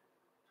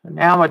 So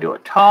now I'm going to do a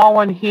tall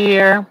one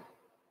here.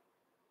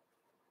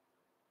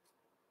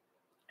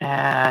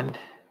 And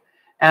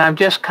I'm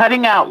just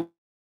cutting out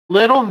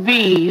little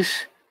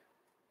V's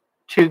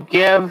to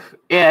give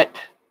it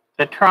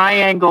the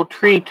triangle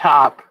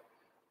treetop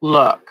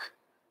look.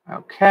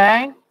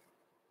 Okay?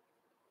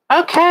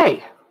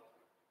 Okay.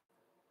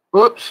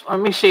 Oops, let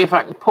me see if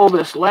I can pull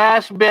this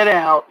last bit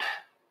out.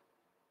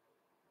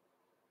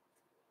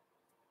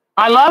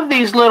 I love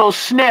these little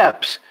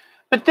snips,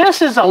 but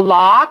this is a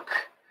lock,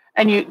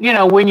 and you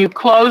know, when you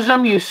close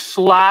them, you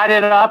slide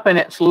it up and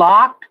it's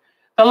locked.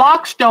 The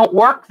locks don't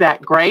work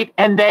that great,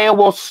 and they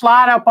will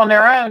slide up on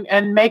their own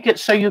and make it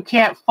so you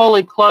can't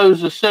fully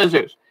close the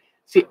scissors.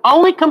 It's the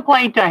only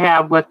complaint I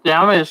have with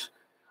them is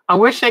I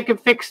wish they could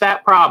fix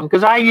that problem,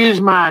 because I use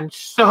mine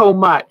so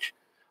much.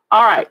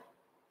 All right.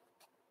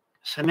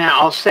 So now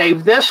I'll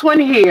save this one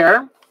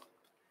here.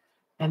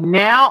 And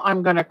now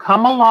I'm going to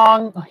come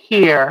along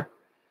here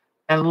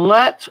and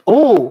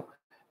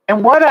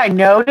and what I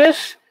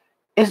notice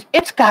is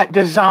it's got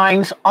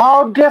designs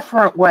all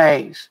different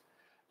ways.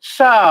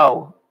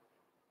 So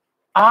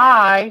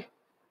I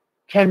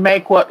can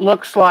make what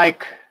looks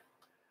like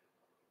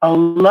a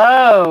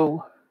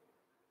low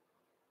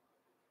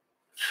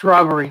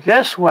shrubbery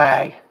this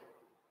way.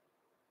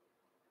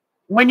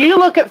 When you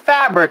look at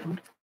fabric,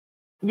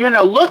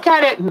 look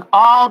at it in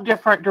all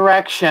different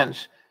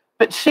directions.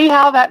 But see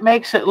how that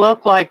makes it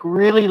look like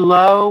really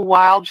low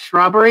wild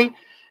shrubbery?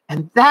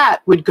 And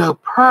that would go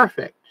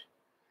perfect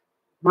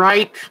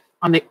right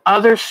on the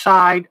other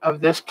side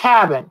of this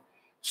cabin.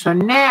 So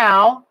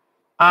now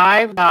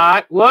I've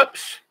got,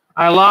 whoops,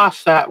 I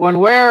lost that one.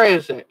 Where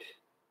is it?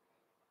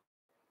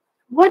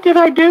 What did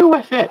I do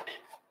with it?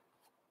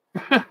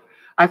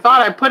 I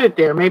thought I put it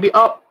there. Maybe,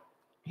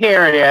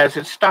 here it is.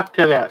 It's stuck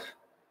to this.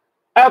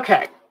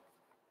 Okay.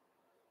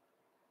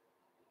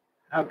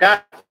 I've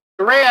got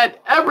red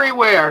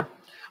everywhere.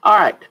 All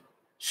right.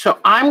 So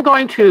I'm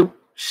going to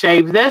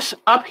save this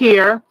up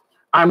here.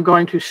 I'm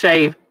going to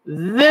save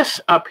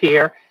this up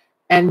here.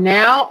 And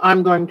now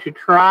I'm going to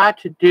try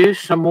to do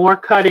some more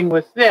cutting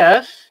with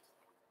this.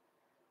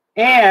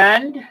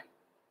 And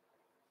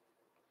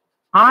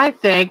I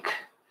think,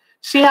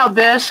 see how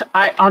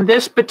on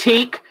this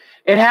batik,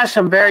 it has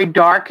some very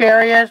dark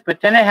areas,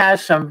 but then it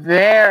has some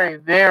very,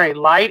 very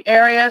light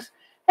areas.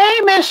 Hey,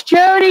 Miss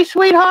Jody,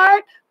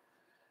 sweetheart.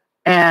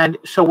 And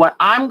so what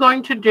I'm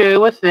going to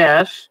do with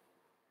this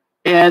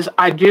is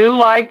I do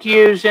like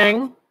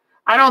using,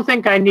 I don't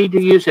think I need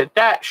to use it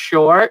that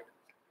short,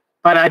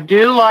 but I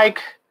do like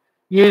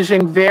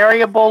using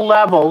variable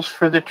levels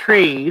for the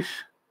trees.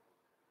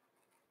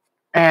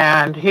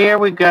 And here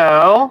we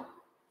go.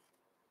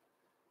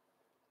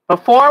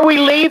 Before we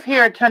leave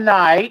here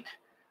tonight,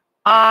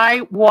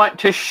 I want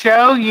to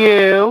show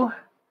you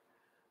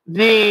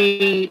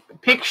the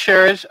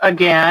pictures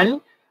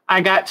again. I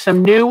got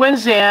some new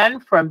ones in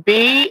from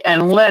Bea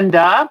and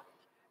Linda.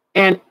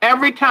 And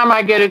every time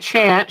I get a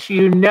chance,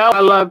 I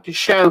love to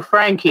show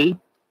Frankie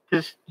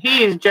because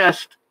he is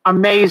just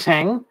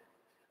amazing.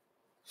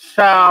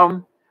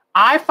 So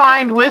I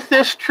find with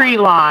this tree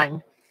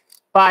line,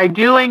 by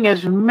doing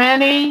as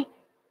many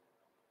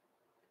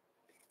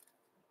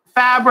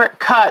fabric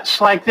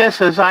cuts like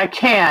this as I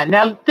can.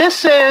 Now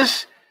this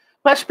is,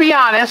 let's be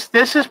honest,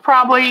 this is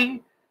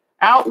probably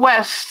out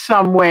west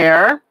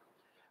somewhere.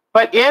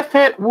 But if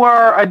it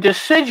were a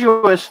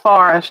deciduous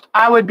forest,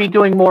 I would be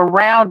doing more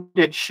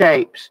rounded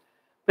shapes.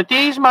 But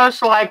these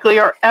most likely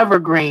are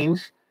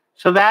evergreens.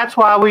 So that's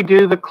why we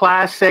do the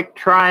classic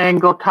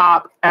triangle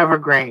top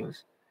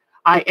evergreens.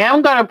 I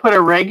am going to put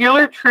a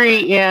regular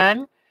tree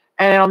in.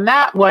 And on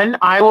that one,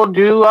 I will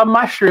do a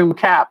mushroom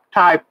cap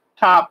type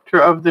top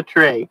of the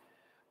tree.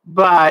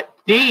 But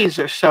these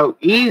are so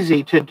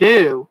easy to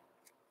do.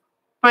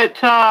 But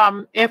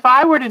if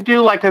I were to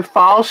do like a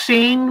fall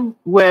scene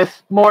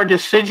with more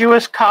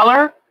deciduous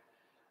color,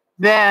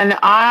 then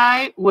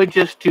I would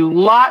just do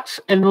lots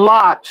and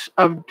lots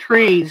of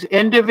trees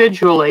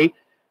individually,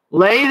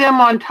 lay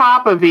them on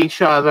top of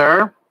each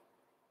other,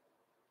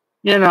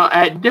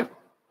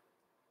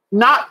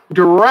 not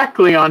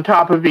directly on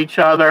top of each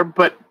other,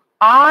 but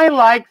I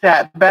like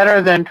that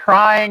better than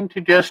trying to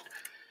just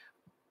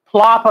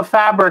plop a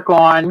fabric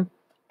on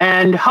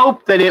and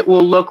hope that it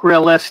will look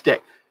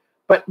realistic.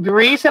 But the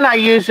reason I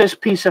use this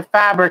piece of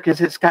fabric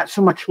is it's got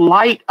so much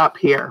light up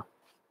here.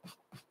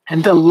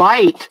 And the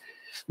light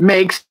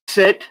makes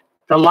it,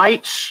 the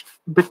light's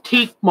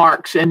batik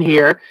marks in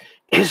here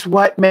is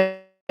what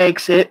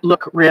makes it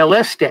look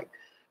realistic.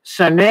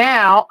 So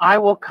now I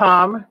will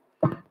come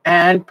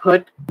and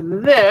put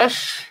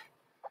this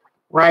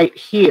right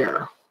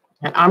here.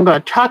 And I'm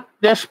going to tuck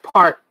this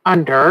part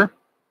under.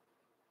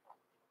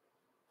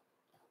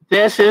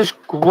 This is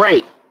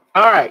great.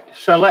 All right,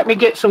 so let me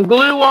get some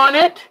glue on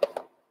it.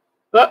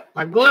 Oh,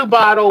 my glue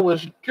bottle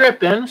was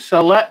dripping,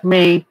 so let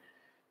me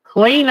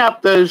clean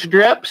up those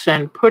drips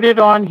and put it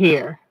on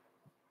here.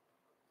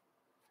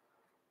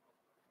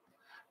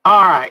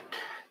 All right.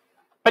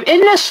 But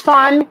isn't this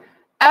fun?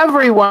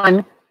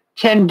 Everyone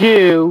can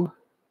do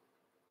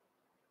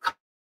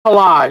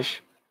collage,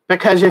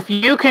 because if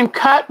you can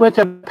cut with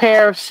a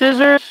pair of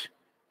scissors,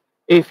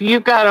 if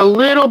you've got a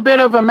little bit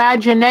of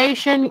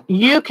imagination,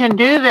 you can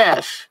do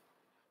this.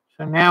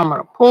 So now I'm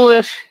going to pull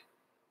this.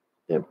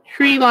 The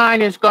tree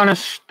line is going to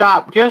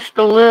stop just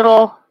a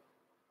little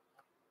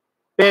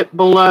bit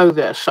below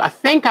this. I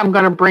think I'm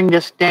going to bring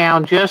this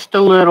down just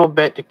a little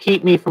bit to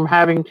keep me from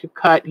having to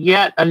cut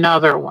yet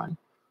another one.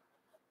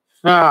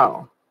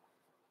 So,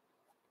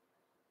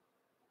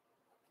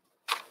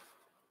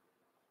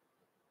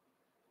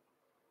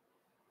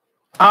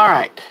 all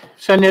right.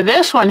 So now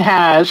this one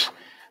has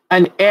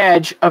an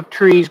edge of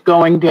trees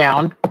going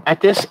down at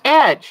this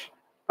edge.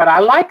 But I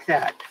like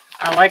that.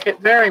 I like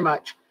it very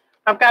much.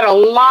 I've got a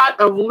lot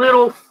of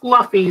little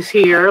fluffies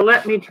here.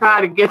 Let me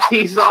try to get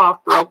these off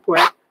real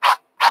quick.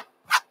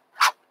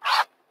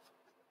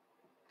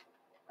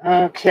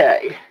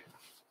 Okay.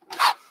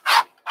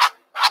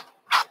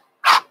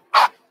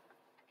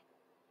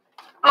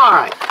 All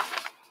right.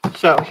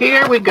 So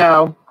here we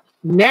go.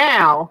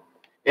 Now,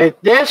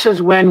 this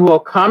is when we'll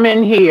come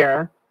in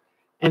here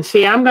and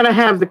see, I'm going to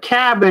have the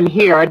cabin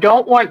here. I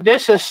don't want,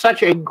 this is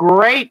such a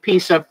great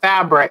piece of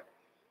fabric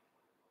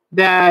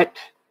that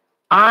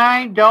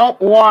I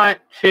don't want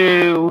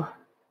to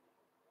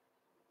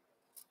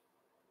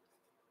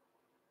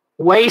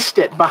waste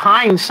it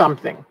behind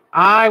something.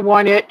 I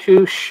want it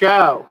to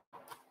show.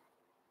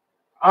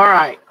 All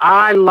right,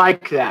 I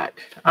like that.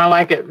 I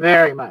like it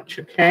very much,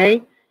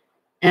 okay?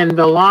 And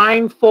the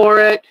line for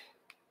it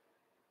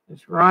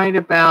is right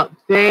about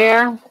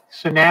there.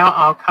 So now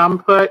I'll come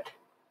put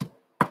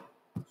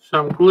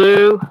some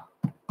glue.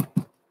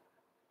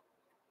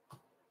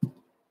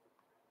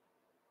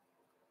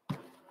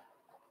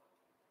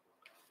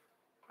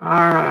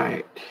 All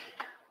right.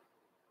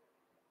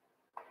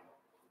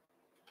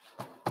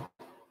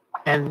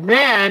 And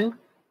then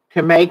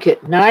to make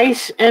it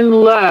nice and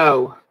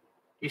low,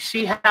 you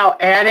see how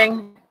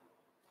adding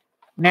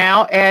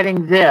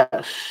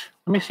this.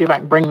 Let me see if I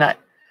can bring that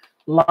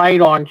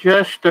light on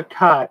just a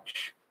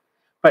touch.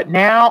 But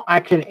now I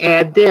can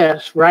add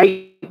this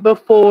right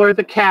before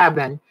the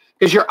cabin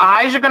because your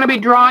eyes are going to be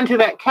drawn to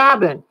that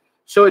cabin.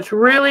 So it's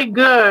really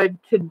good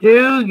to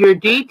do your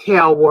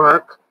detail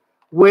work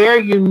where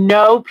you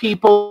know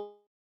people's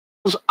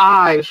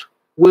eyes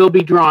will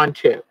be drawn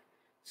to.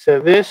 So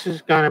this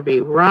is going to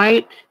be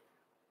right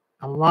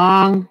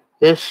along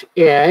this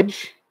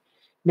edge.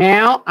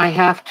 Now I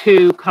have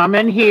to come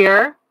in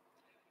here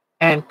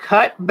and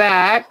cut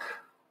back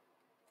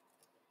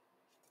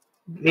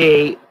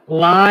the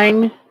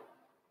line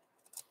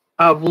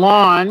of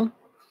lawn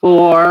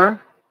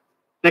for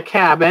the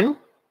cabin.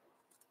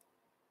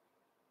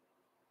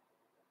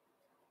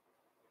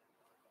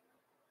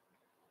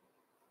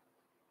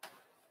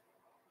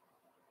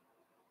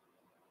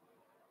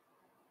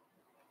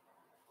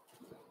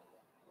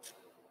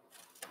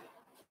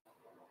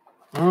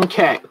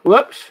 Okay,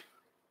 whoops.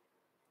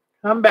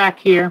 Come back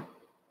here.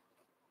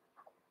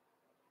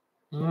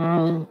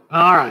 All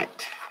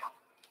right.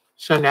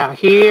 So now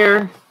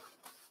here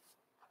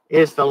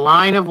is the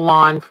line of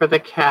lawn for the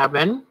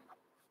cabin.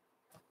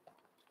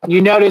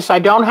 You notice I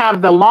don't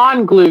have the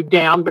lawn glued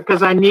down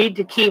because I need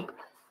to keep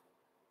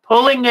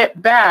pulling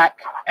it back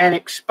and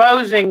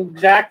exposing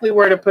exactly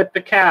where to put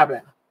the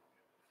cabin.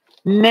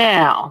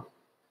 Now,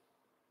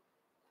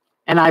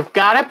 and I've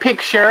got a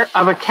picture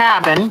of a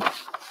cabin.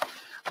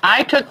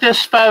 I took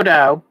this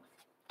photo.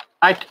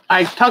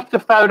 I took the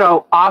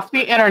photo off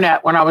the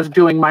internet when I was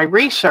doing my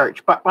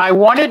research, but I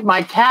wanted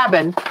my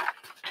cabin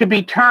to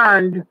be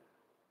turned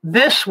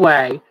this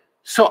way,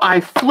 so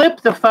I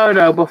flipped the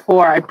photo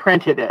before I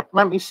printed it.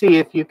 Let me see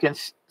if you can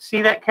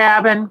see that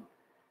cabin.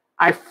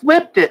 I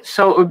flipped it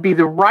so it would be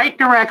the right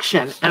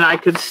direction and I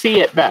could see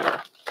it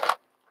better.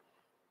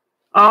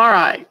 All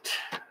right.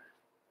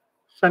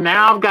 So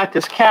now I've got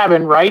this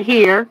cabin right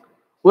here.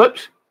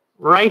 Whoops,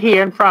 right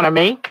here in front of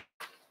me.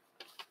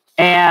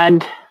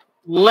 And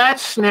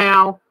let's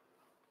now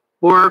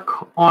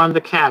work on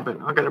the cabin.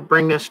 I'm going to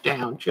bring this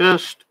down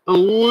just a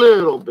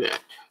little bit.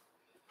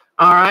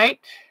 All right.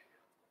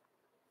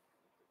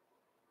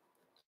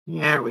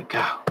 There we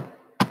go.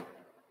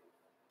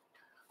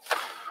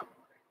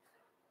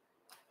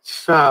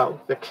 So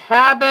the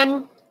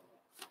cabin,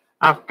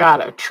 I've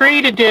got a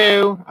tree to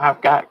do.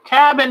 I've got a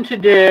cabin to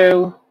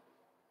do.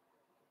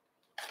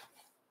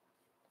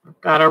 I've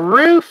got a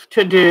roof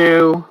to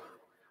do.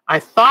 I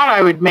thought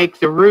I would make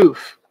the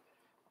roof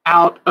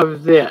out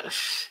of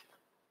this.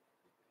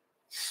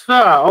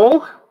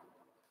 So,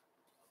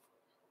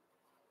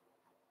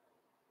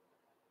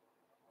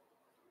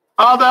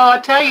 although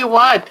I'll tell you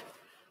what,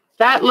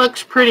 that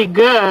looks pretty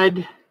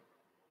good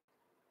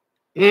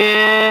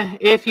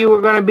if you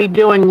were going to be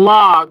doing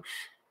logs.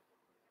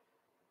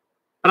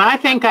 But I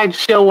think I'd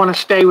still want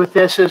to stay with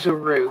this as a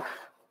roof.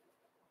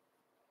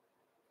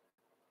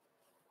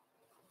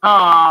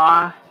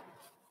 Ah.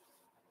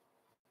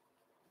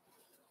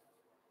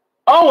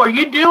 Oh, are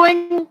you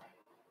doing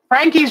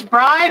Frankie's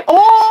Bride?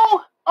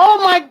 Oh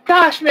my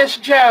gosh, Miss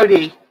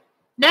Jody.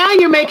 Now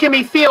you're making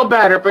me feel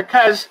better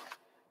because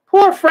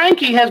poor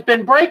Frankie has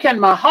been breaking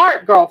my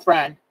heart,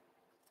 girlfriend.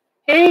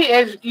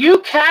 You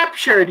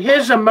captured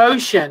his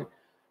emotion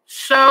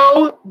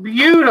so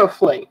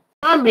beautifully.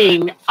 I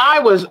mean, I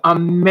was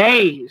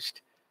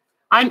amazed.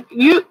 I've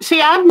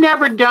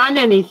never done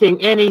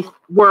any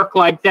work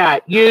like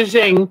that,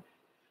 using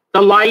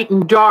the light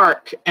and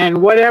dark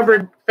and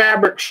whatever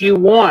fabrics you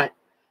want.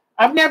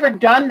 I've never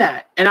done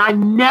that. And I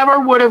never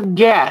would have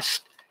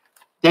guessed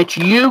that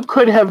you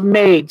could have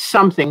made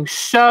something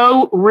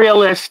so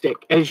realistic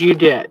as you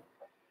did.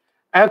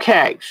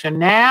 Okay, so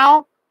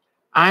now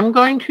I'm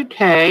going to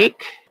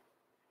take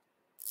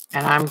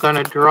and I'm going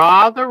to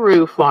draw the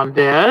roof on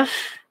this.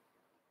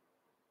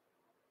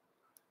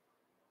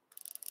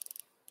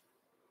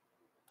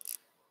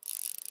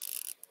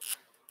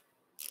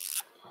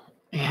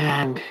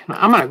 And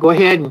I'm going to go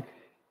ahead and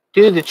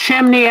do the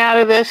chimney out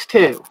of this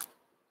too.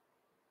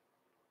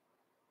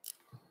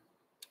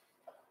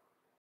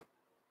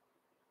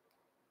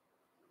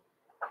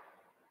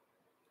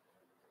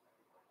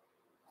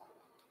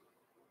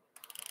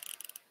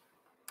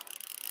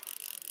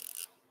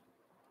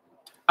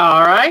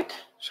 All right,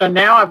 so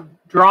now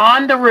I've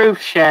drawn the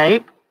roof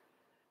shape,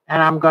 and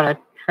I'm going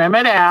to trim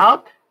it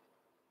out.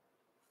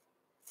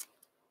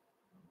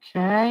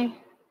 Okay.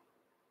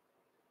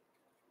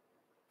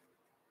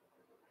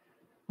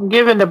 I'm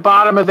giving the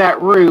bottom of that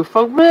roof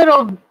a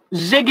little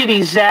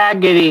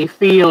ziggity-zaggity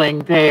feeling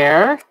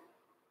there.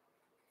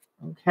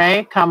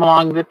 Okay, come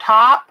along the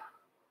top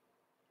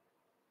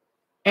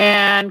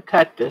and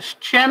cut this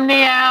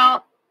chimney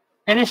out.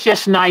 And it's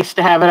just nice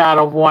to have it out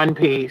of one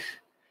piece.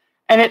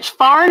 And it's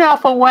far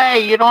enough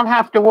away you don't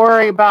have to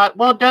worry about,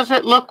 well, does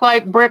it look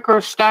like brick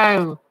or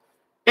stone?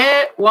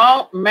 It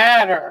won't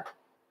matter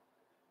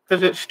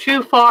because it's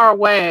too far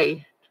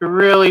away to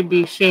really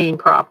be seen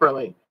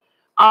properly.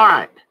 All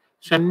right,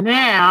 so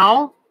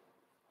now,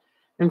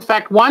 in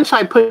fact, once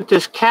I put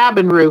this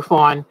cabin roof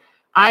on,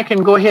 I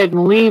can go ahead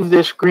and leave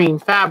this green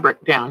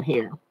fabric down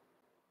here.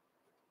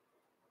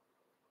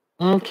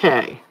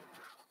 Okay,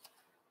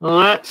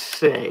 let's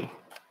see.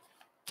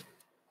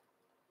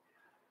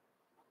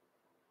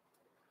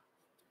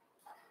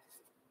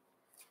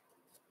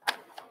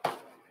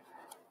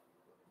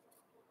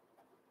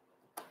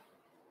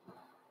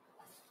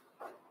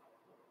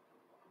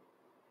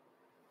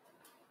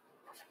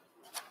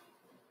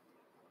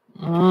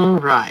 All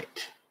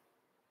right.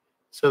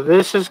 So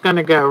this is going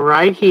to go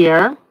right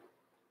here.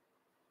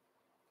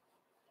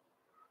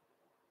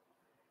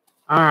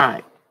 All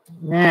right.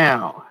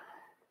 Now,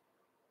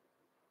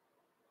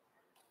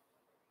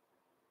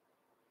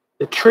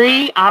 the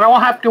tree, I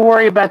don't have to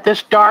worry about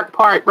this dark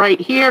part right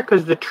here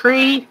because the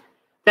tree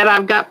that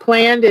I've got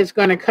planned is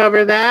going to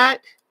cover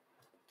that.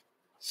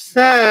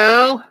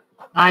 So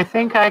I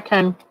think I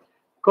can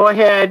go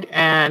ahead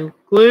and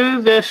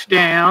glue this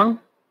down.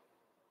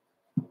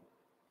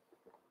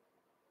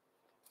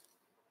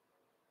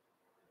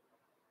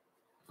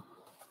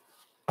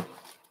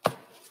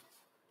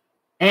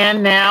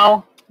 And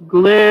now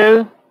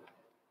glue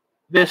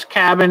this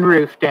cabin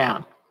roof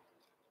down.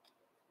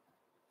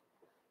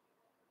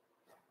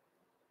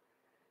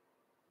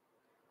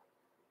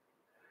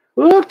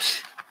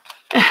 Oops.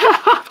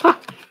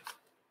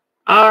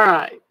 All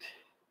right.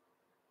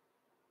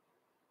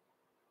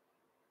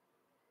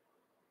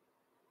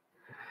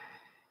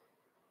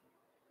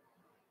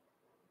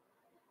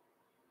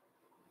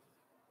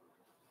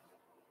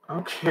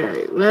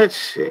 Okay, let's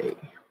see.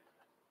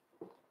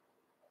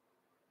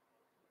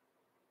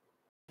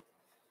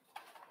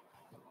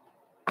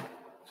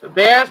 So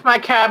there's my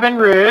cabin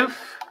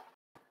roof.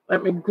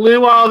 Let me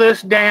glue all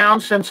this down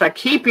since I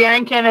keep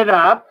yanking it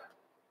up.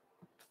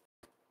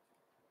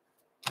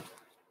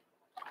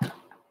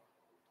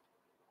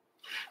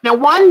 Now,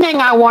 one thing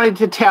I wanted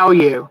to tell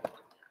you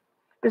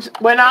is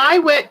when I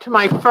went to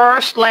my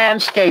first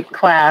landscape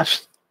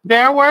class,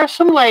 there were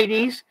some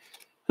ladies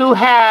who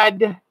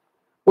had,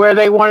 where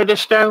they wanted a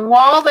stone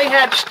wall, they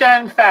had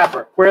stone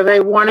fabric. Where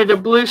they wanted a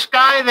blue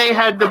sky, they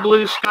had the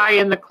blue sky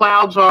and the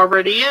clouds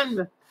already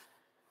in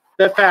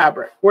the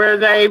fabric. Where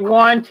they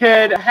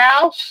wanted a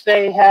house,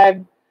 they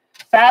had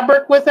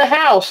fabric with a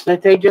house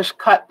that they just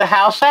cut the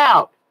house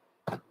out.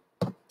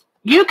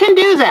 You can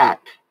do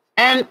that.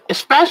 And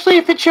especially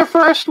if it's your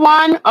first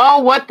one,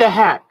 oh, what the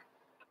heck.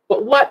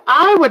 But what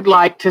I would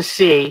like to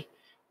see,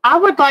 I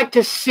would like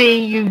to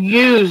see you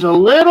use a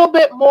little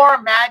bit more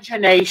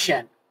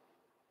imagination.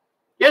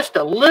 Just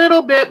a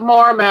little bit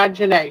more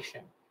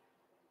imagination.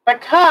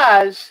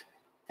 Because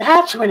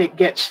that's when it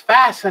gets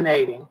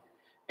fascinating.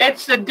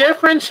 It's the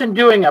difference in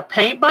doing a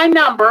paint by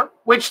number,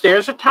 which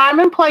there's a time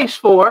and place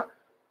for,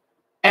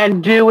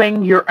 and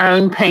doing your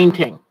own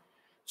painting.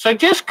 So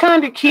just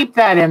kind of keep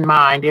that in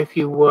mind, if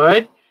you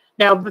would.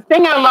 Now, the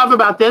thing I love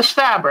about this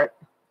fabric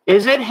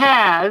is it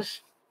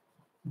has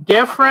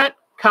different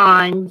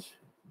kinds,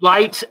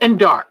 lights and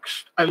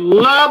darks. I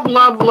love,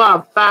 love,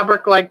 love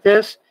fabric like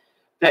this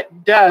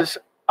that does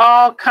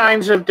all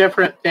kinds of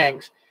different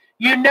things.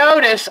 You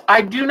notice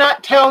I do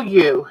not tell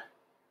you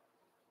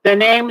the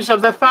names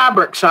of the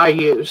fabrics I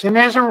use, and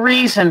there's a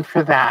reason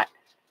for that.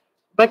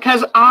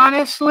 Because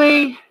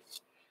honestly,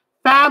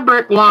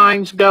 fabric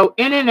lines go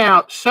in and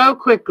out so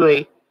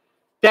quickly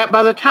that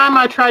by the time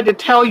I tried to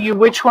tell you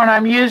which one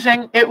I'm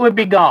using, it would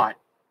be gone.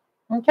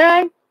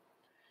 Okay?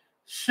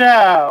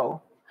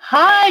 So,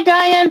 hi,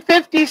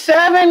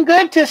 Diane57.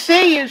 Good to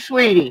see you,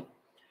 sweetie.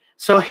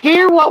 So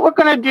here, what we're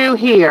going to do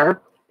here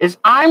is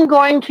I'm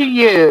going to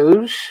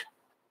use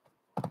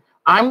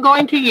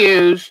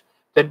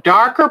the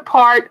darker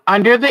part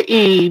under the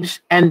eaves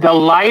and the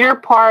lighter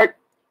part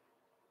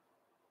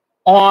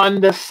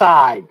on the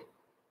side.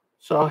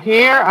 So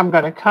here, I'm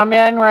going to come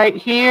in right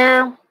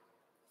here.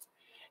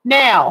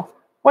 Now,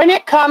 when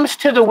it comes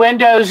to the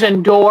windows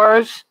and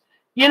doors,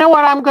 you know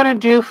what I'm going to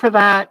do for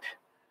that?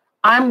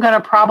 I'm going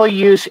to probably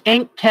use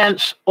ink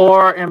tints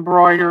or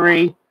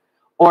embroidery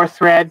or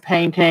thread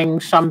painting,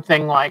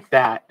 something like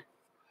that.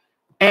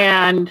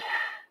 And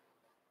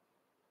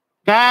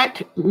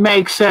that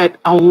makes it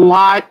a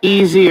lot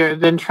easier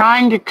than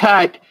trying to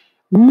cut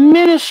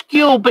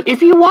minuscule, but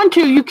if you want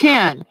to, you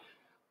can.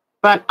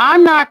 But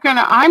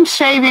I'm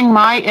saving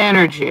my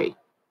energy.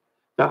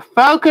 The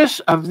focus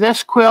of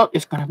this quilt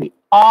is going to be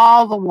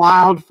all the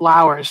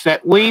wildflowers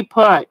that we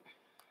put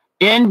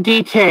in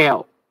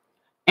detail.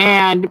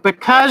 And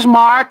because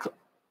Mark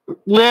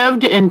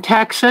lived in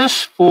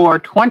Texas for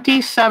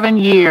 27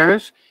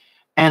 years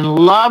and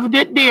loved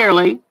it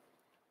dearly,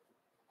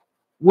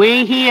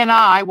 he and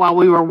I, while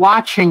we were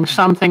watching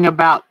something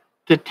about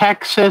the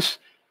Texas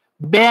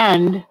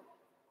Bend,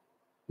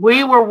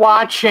 we were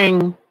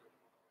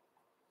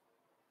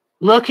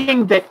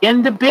looking that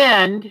in the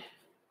Bend,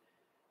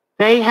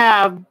 they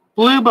have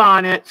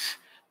bluebonnets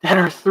that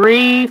are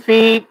 3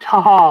 feet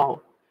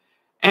tall.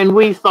 And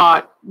we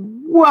thought,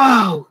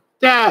 whoa,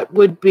 that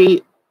would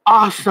be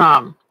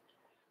awesome.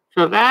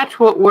 So that's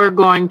what we're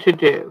going to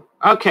do.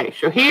 Okay,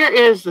 so here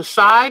is the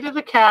side of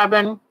the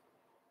cabin.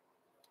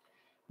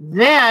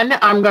 Then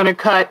I'm going to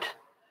cut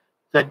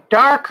the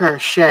darker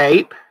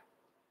shape.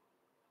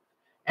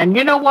 And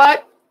you know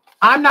what?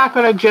 I'm not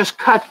going to just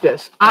cut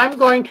this. I'm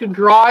going to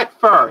draw it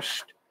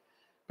first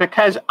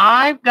because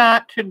I've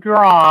got to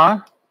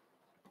draw,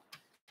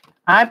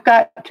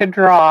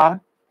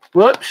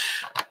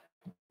 whoops,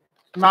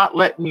 not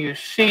letting you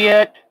see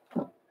it.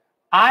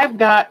 I've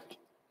got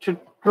to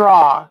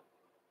draw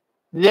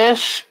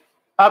this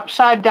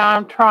upside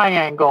down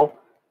triangle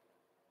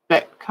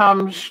that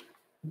comes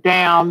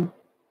down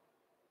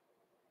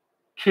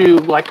to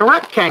like a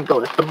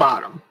rectangle at the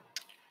bottom.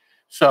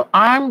 So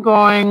I'm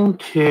going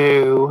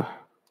to,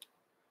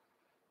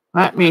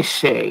 let me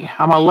see,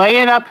 I'm going to lay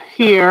it up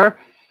here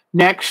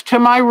next to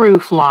my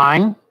roof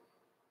line.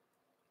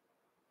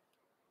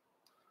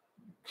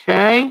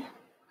 Okay.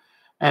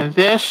 And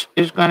this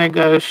is going to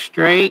go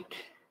straight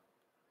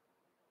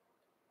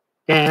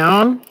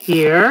down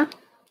here.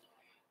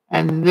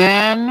 And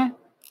then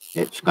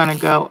it's going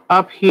to go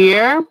up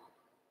here.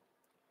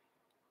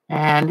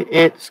 And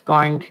it's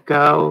going to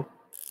go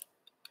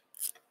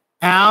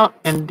out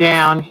and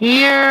down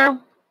here.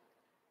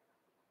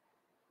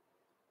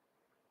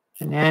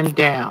 And then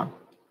down.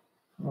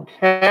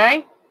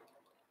 Okay.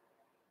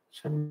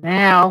 So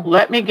now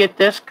let me get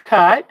this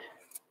cut.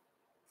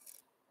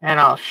 And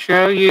I'll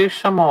show you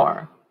some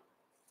more.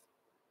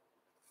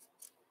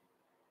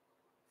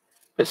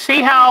 But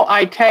see how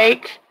I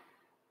take,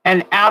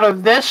 and out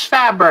of this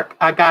fabric,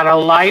 I got a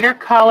lighter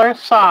color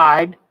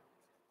side,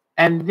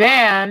 and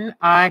then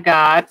I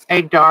got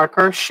a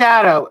darker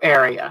shadow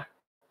area.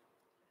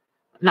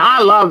 Now,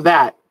 I love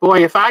that.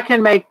 Boy, if I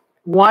can make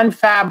one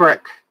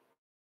fabric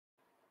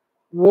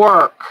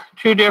work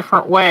 2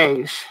 different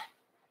ways.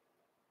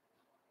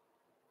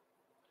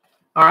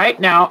 All right,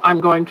 now I'm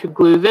going to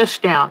glue this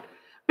down.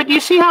 But you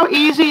see how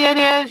easy it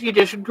is? You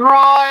just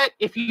draw it.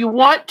 If you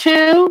want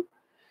to,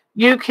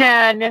 you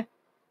can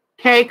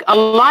take a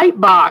light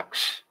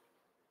box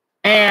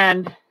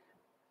and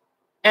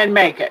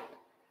make it.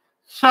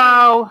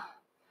 So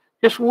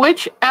just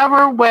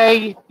whichever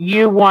way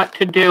you want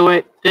to do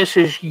it, this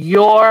is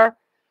your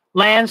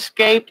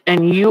landscape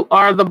and you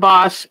are the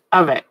boss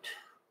of it.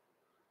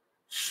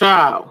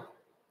 So,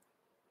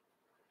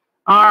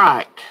 all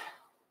right.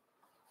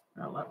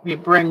 Now let me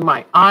bring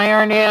my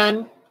iron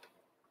in.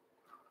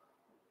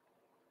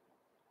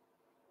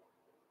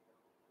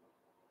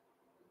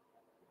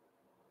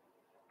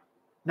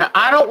 Now,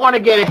 I don't want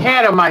to get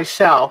ahead of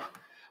myself,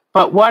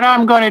 but what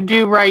I'm going to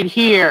do right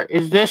here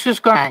is this is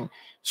going.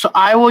 So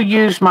I will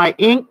use my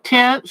ink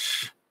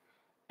tints,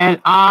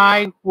 and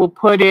I will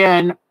put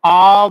in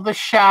all the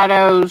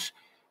shadows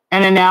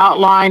and an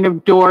outline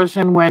of doors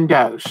and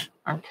windows.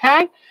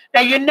 Okay?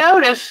 Now, you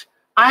notice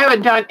I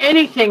haven't done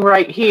anything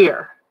right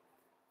here.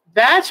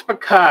 That's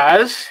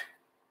because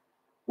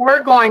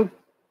we're going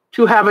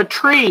to have a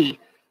tree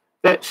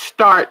that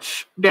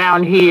starts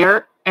down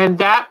here. And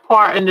that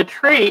part in the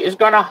tree is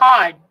going to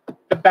hide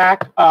the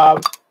back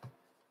of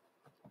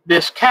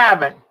this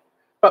cabin.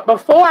 But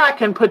before I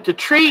can put the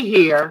tree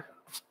here,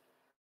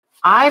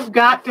 I've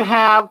got to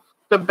have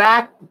the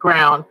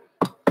background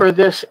for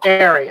this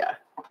area.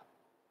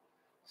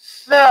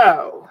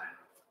 So,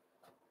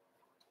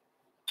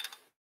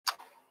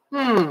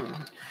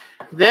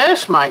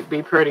 this might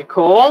be pretty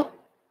cool.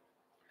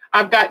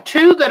 I've got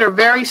 2 that are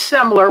very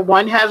similar.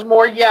 One has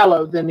more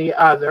yellow than the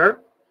other.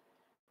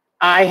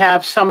 I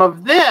have some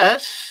of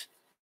this,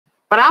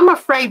 but I'm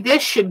afraid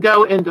this should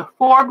go in the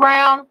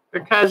foreground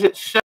because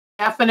it's so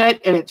definite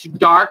and it's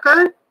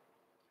darker.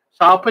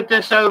 So I'll put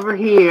this over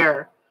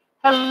here.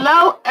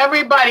 Hello,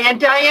 everybody. And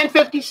Diane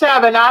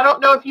 57, I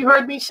don't know if you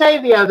heard me say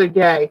the other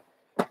day,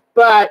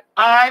 but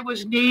I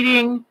was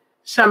needing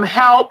some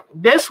help.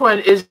 This one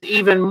is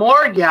even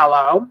more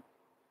yellow.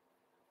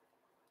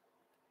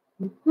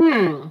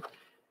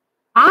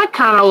 I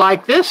kind of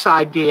like this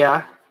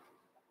idea.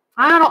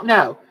 I don't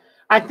know.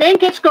 I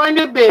think it's going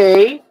to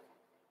be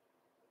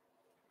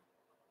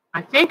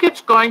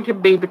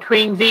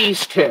between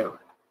these 2.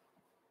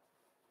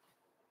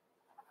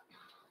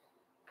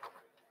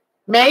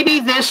 Maybe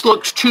this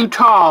looks too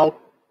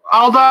tall,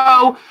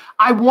 although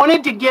I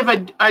wanted to give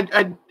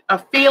a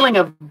feeling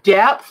of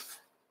depth.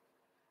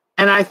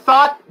 And I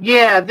thought,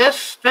 yeah,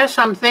 this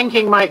I'm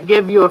thinking might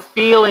give you a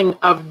feeling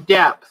of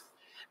depth.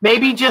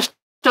 Maybe just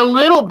a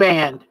little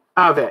band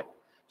of it.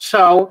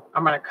 So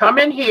I'm going to come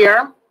in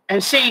here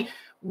and see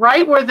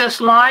right where this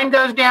line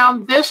goes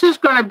down. This is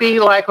going to be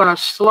like on a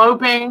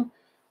sloping.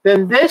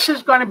 Then this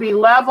is going to be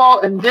level,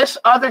 and this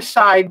other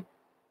side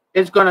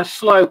is going to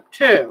slope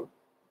too.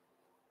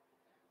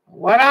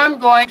 What I'm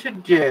going to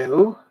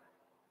do,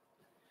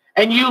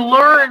 and you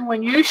learn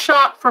when you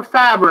shop for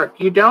fabric,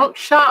 you don't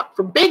shop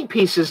for big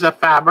pieces of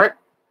fabric.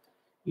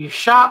 You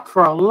shop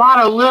for a lot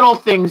of little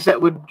things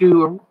that would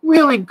do a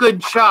really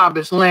good job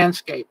as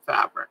landscape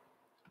fabric.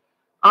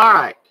 All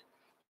right,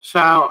 so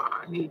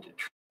I need to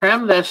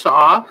trim this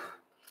off.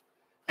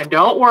 And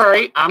don't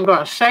worry, I'm going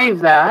to save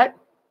that.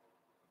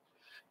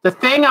 The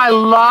thing I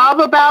love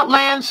about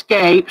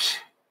landscapes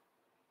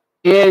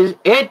is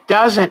it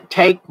doesn't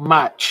take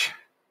much.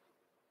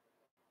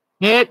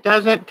 It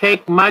doesn't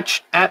take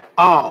much at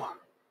all.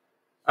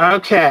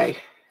 Okay.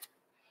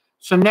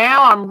 So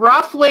now I'm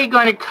roughly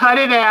going to cut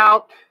it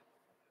out.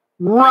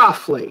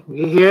 Roughly.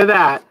 You hear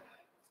that?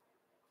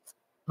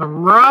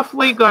 I'm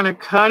roughly going to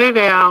cut it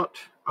out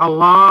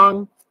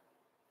along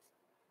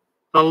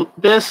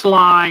this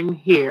line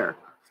here.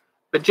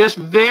 But just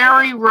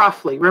very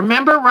roughly.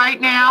 Remember,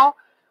 right now,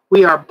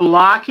 we are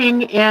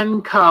blocking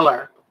in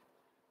color.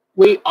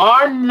 We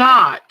are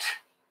not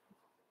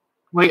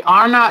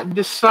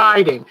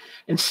deciding.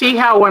 And see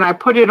how when I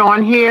put it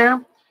on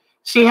here,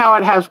 see how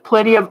it has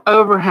plenty of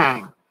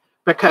overhang,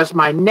 because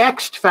my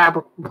next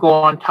fabric will go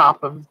on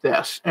top of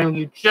this, and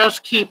you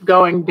just keep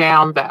going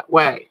down that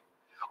way.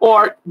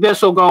 Or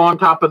this will go on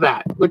top of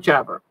that,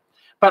 whichever.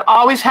 But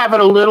always have it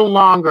a little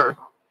longer.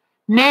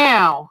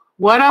 Now,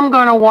 what I'm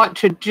going to want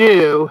to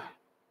do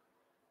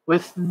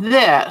with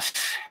this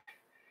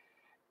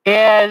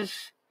is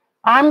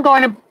I'm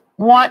going to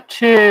want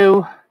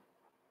to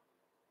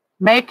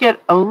make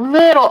it a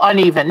little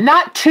uneven,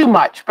 not too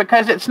much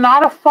because it's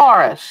not a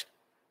forest,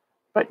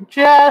 but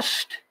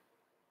just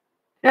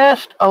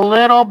a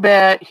little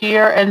bit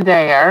here and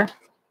there,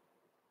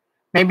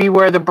 maybe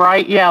where the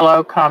bright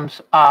yellow comes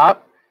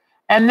up,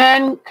 and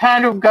then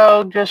kind of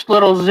go just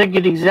little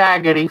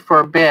ziggity-zaggity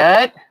for a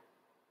bit.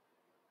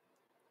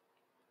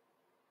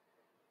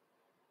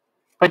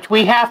 But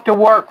we have to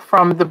work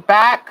from the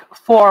back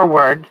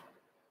forward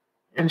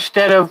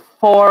instead of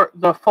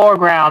the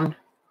foreground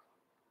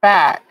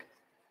back.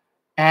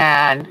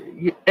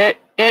 And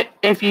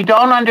if you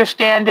don't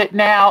understand it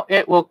now,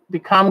 it will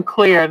become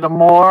clear the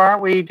more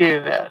we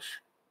do this.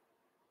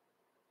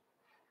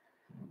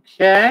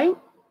 Okay?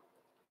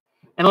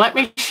 And let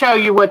me show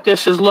you what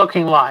this is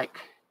looking like.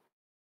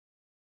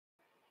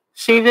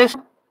 See this?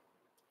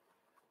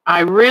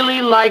 I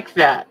really like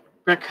that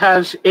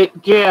because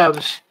it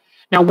gives.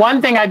 Now,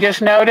 one thing I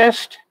just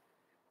noticed,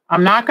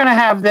 I'm not going to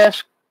have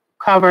this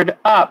covered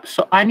up,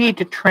 so I need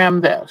to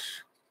trim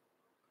this.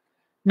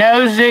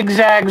 No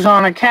zigzags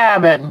on a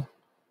cabin.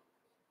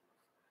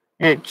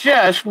 It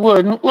just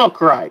wouldn't look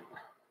right.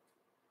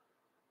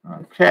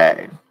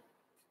 Okay.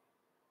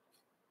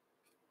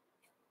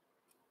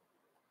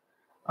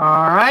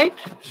 All right,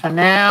 so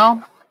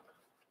now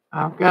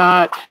I've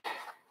got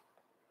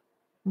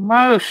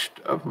most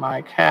of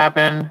my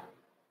cabin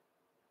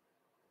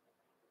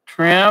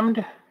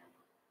trimmed.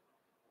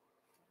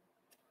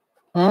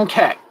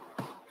 Okay,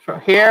 so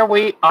here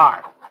we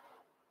are.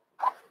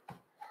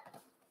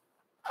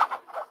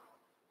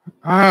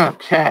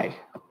 Okay.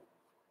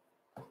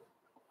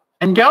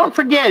 And don't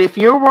forget, if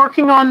you're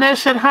working on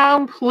this at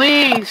home,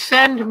 please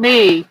send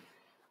me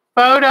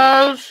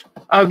photos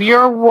of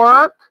your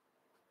work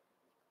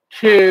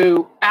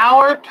to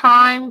Our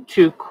Time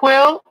to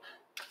Quilt.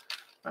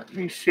 Let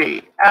me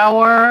see.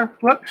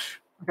 Whoops,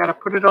 I got to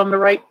put it on the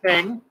right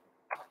thing.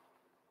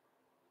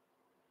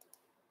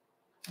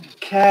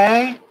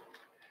 Okay.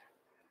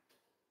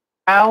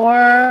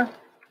 Our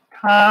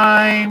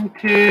Time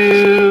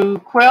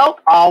to Quilt,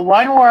 all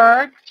one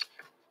word,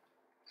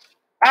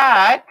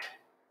 at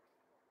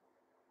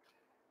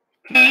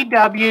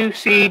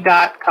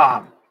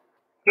twc.com.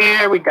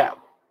 Here we go.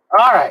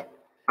 All right.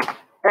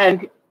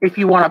 And if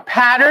you want a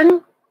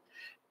pattern,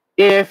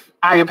 if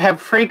I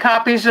have free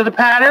copies of the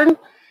pattern,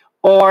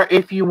 or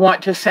if you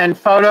want to send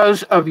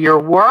photos of your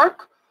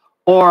work,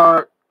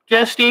 or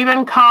just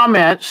even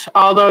comments,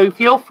 although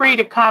feel free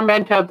to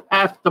comment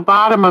at the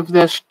bottom of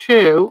this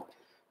too.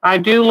 I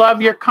do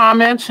love your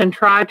comments and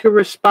try to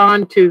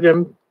respond to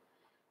them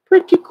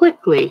pretty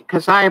quickly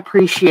because I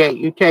appreciate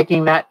you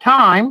taking that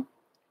time.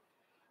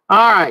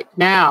 All right,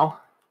 now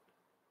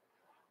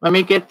let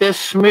me get this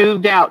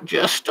smoothed out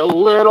just a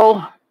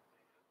little.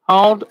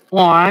 Hold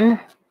on.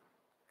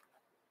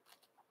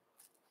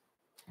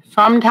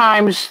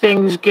 Sometimes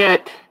things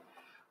get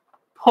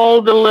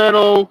pulled a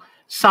little.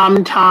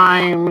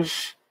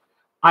 Sometimes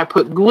I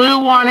put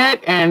glue on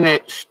it and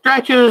it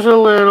stretches a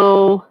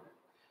little.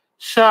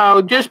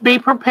 So just be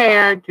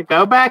prepared to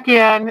go back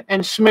in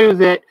and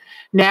smooth it.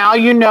 Now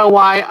you know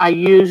why I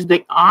use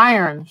the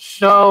iron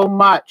so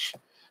much.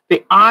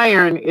 The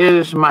iron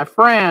is my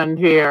friend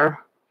here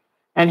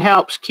and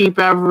helps keep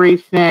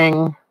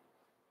everything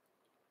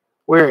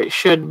where it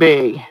should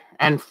be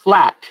and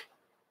flat.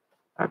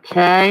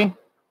 Okay?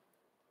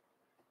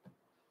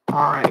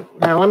 All right,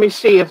 now let me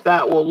see if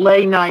that will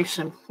lay nice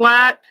and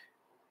flat.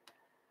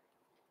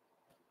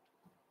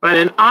 But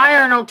an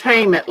iron will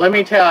tame it, let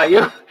me tell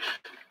you.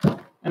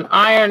 An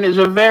iron is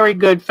a very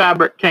good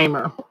fabric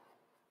tamer.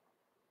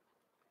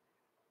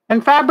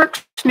 And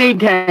fabrics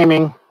need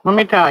taming, let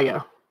me tell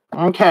you.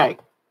 Okay,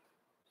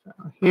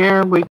 so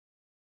here we go.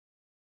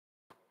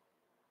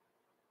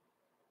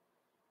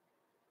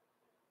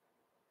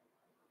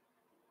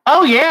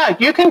 Oh yeah,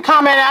 you can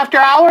comment after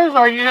hours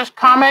or you just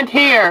comment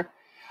here.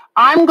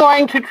 I'm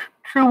going to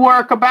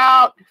work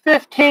about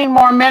 15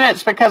 more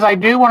minutes because I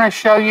do want to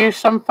show you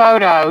some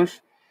photos.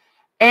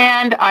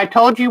 And I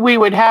told you we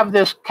would have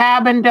this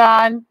cabin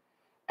done,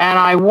 and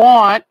I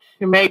want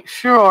to make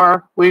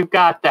sure we've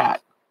got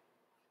that.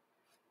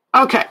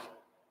 Okay.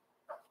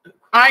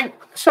 I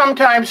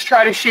sometimes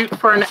try to shoot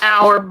for an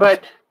hour,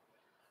 but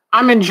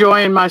I'm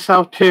enjoying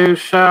myself too.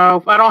 So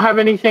if I don't have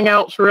anything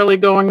else really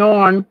going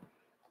on,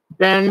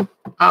 then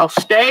I'll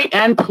stay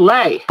and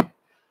play.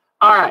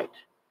 All right.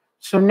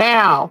 So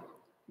now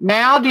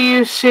do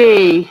you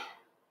see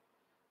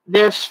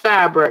this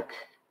fabric?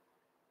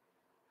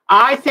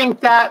 I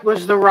think that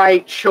was the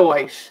right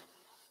choice.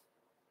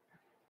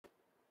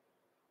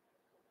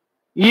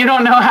 You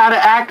don't know how to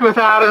act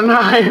without an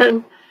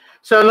iron.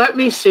 So let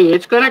me see.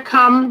 It's going to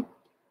come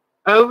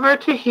over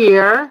to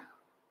here.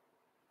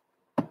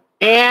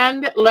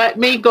 And let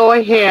me go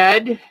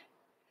ahead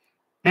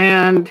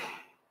and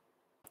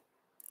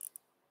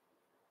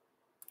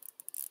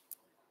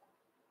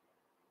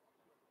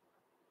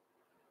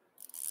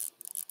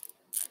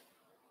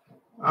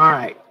all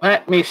right,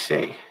 let me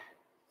see.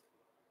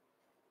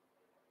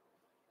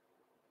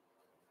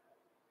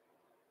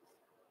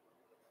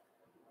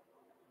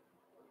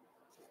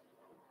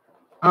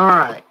 All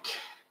right.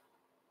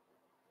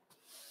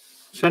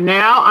 So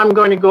now I'm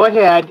going to go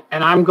ahead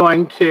and I'm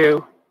going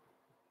to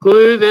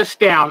glue this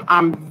down.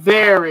 I'm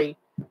very,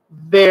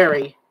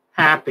 very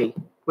happy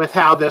with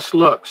how this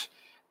looks.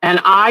 And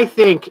I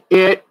think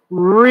it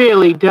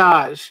really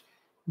does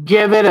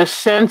give it a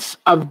sense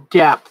of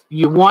depth.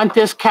 You want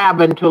this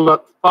cabin to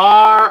look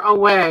far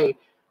away.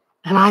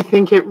 And I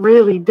think it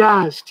really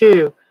does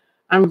too.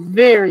 I'm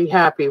very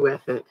happy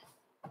with it.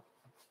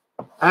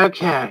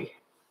 Okay.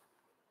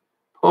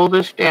 Pull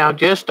this down.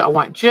 I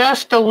want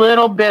just a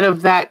little bit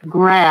of that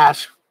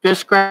grass.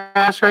 This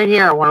grass right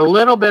here. I want a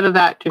little bit of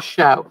that to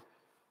show.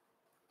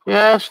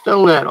 Just a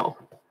little.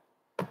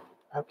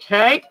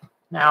 Okay.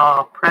 Now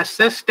I'll press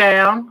this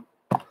down.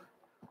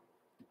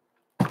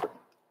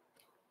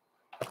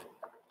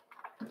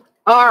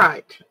 All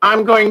right.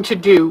 I'm going to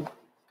do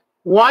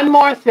one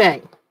more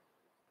thing.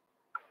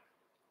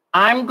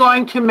 I'm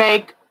going to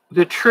make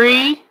the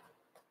tree,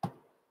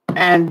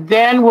 and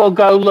then we'll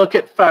go look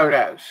at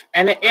photos.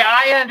 And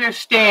I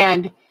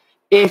understand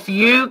if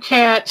you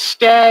can't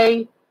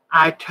stay,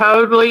 I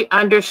totally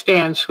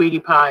understand,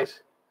 sweetie pies.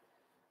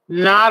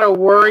 Not a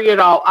worry at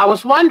all. I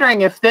was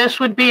wondering if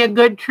this would be a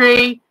good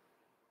tree,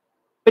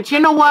 but you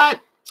know what?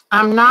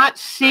 I'm not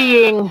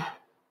seeing,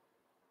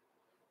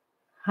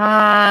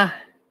 I'm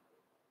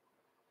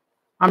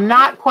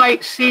not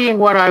quite seeing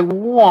what I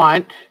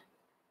want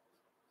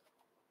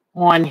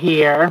on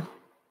here.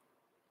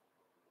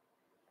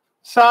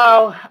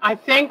 So I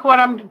think what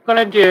I'm going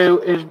to do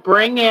is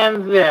bring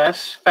in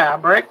this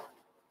fabric.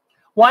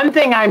 One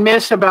thing I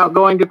miss about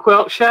going to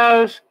quilt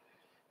shows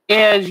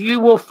is you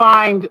will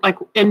find, like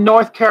in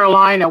North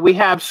Carolina, we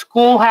have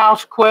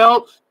Schoolhouse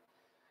Quilts,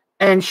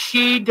 and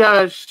she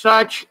does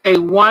such a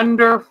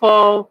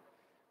wonderful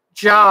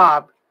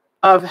job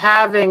of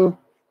having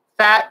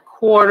fat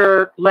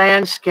quarter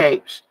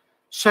landscapes.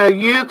 So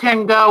you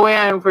can go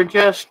in for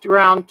just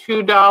around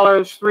 $2,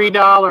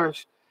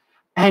 $3,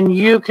 and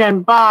you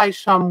can buy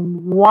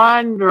some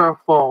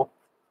wonderful,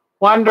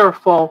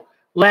 wonderful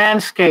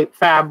landscape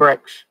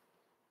fabrics.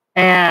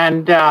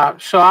 And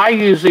so I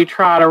usually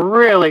try to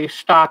really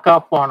stock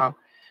up on them.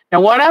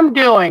 Now what I'm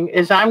doing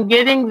is I'm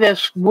getting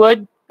this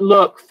wood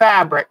look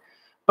fabric.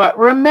 But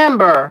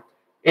remember,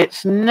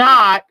 it's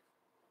a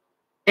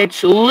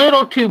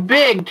little too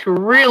big to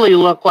really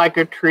look like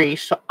a tree.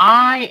 So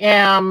I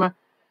am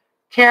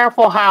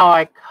careful how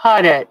I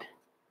cut it.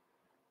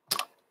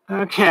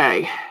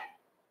 Okay.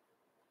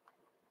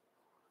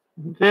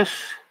 This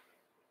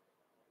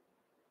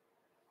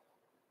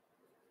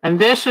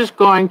is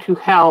going to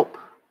help.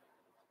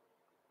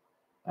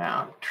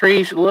 Now,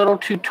 tree's a little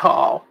too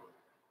tall.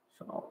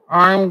 So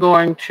I'm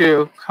going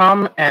to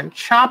come and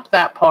chop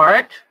that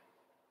part.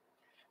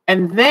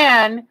 And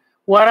then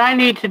what I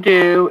need to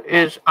do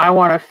is I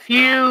want a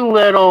few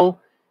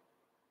little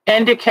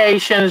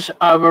indications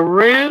of a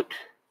root.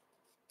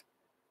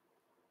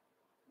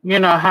 You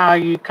know how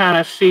you kind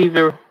of see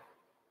the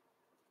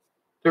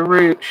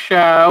root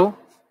show.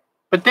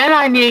 But then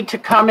I need to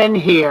come in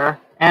here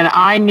and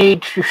I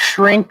need to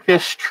shrink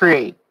this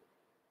tree.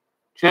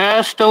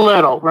 Just a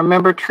little.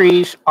 Remember,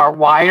 trees are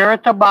wider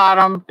at the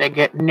bottom. They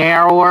get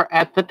narrower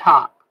at the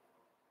top.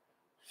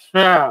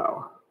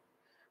 So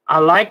I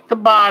like the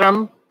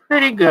bottom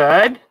pretty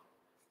good,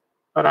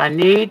 but I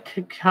need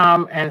to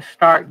come and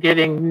start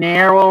getting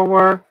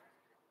narrower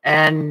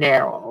and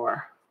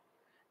narrower.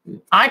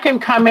 I can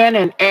come in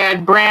and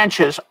add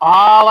branches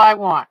all I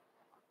want.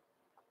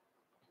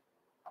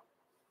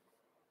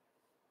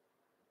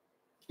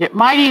 It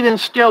might even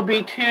still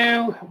be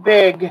too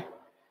big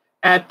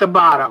at the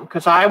bottom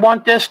because I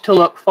want this to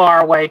look far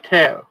away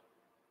too.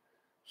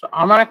 So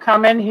I'm going to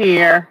come in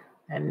here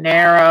and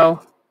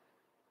narrow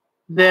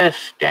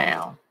this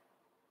down.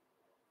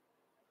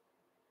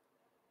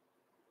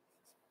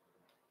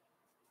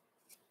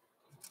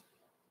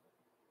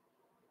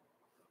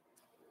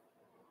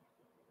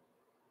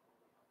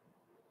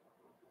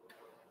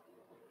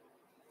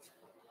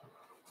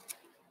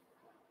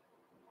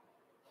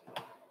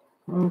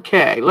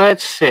 Okay,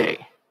 let's see.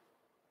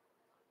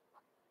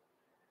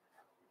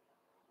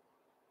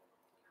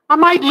 I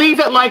might leave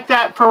it like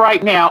that for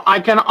right now.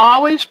 I can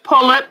always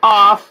pull it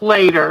off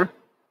later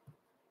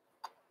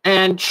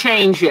and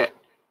change it.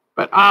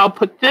 But I'll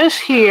put this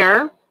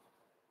here.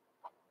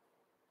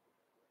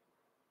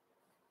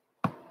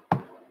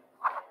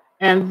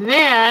 And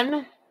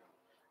then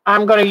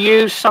I'm going to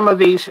use some of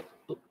these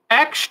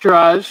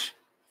extras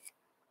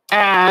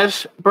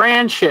as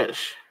branches.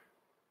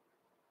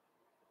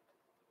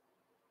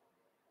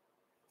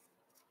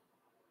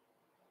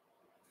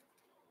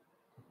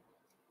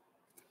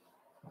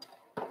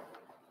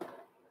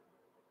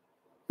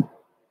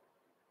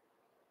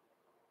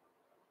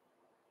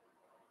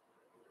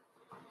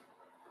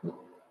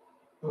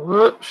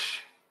 Whoops.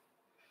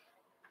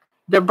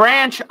 The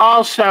branch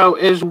also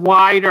is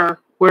wider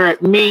where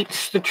it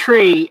meets the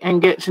tree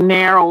and gets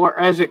narrower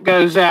as it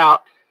goes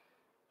out.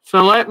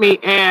 So let me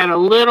add a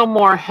little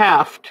more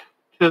heft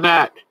to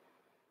that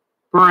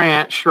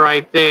branch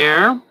right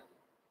there.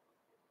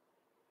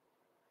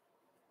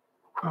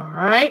 All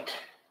right.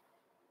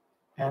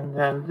 And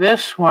then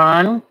this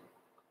one.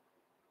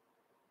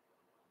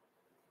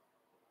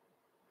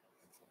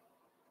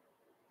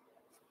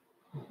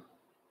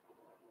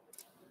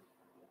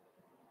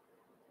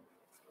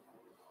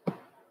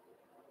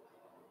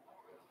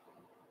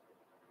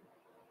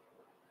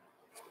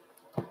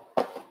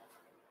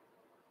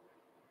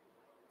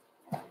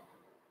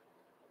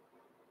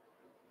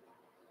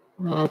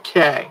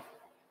 Okay.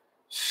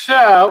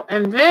 So,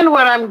 and then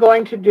what I'm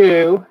going to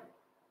do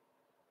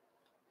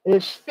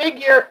is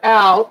figure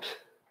out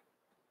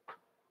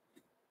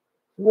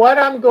what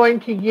I'm going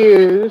to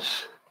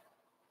use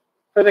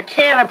for the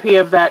canopy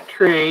of that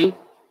tree.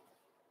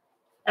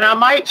 And I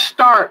might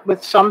start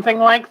with something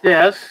like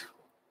this.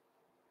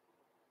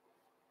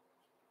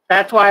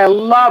 That's why I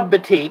love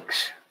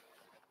batiks.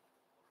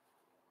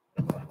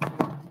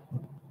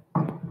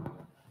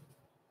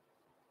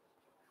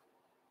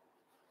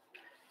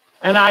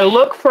 And I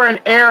look for an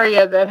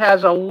area that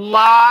has a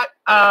lot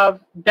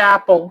of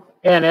dapple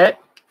in it.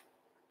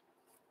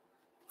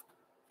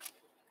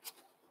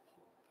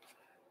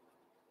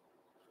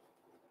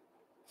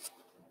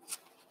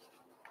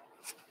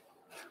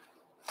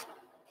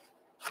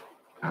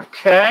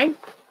 Okay.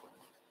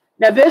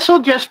 Now this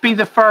will just be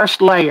the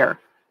first layer.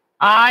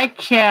 I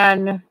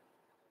can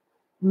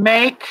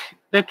make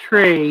the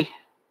tree.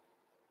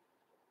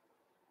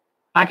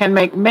 I can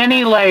make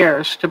many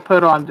layers to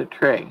put on the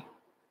tree.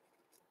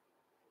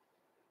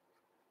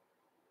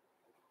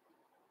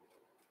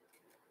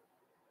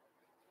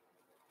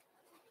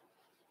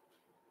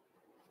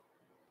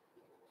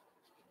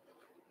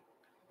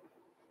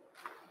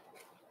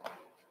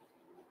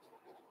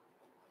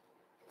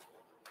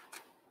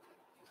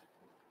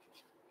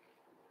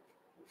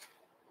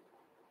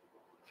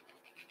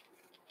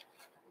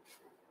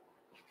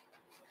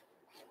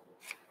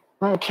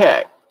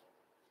 Okay.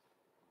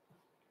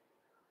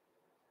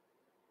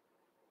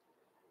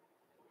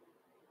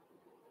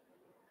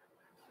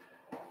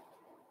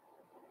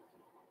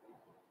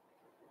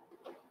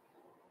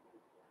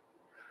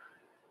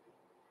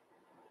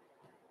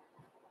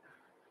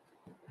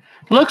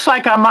 Looks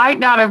like I might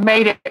not have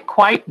made it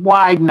quite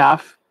wide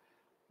enough.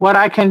 What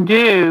I can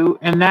do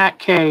in that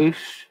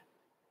case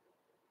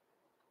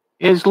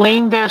is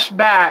lean this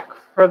back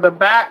for the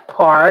back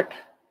part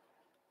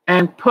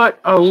and put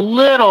a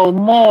little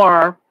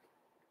more,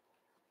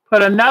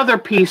 put another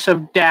piece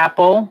of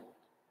dapple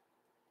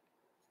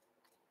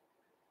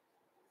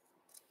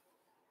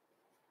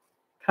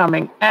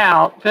coming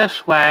out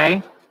this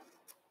way.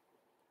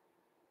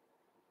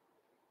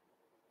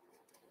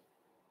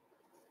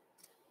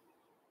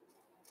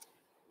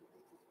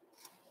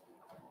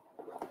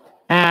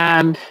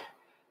 And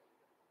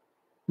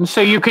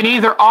so you can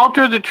either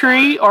alter the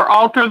tree or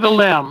alter the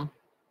limb.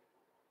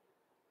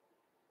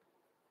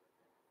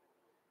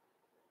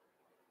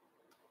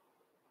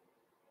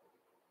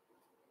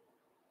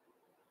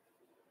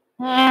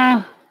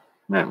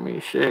 Let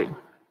me see.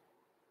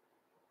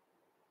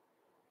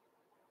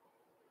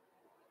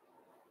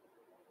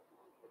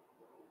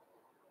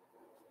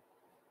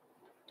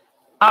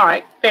 All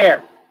right,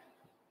 there.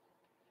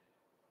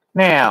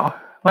 Now,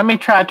 let me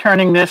try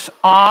turning this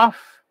off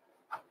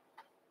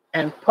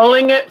and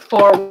pulling it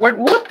forward.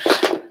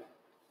 Whoops.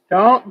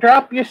 Don't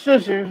drop your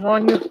scissors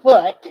on your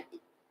foot.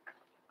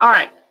 All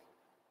right.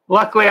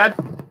 Luckily,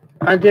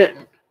 I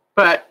didn't.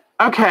 But,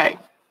 okay.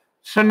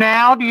 So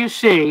now do you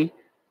see,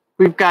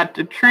 we've got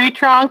the tree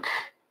trunk,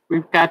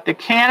 we've got the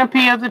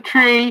canopy of the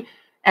tree,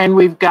 and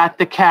we've got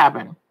the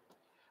cabin.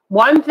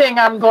 One thing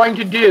I'm going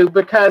to do,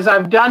 because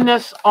I've done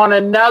this on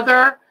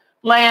another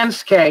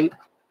landscape,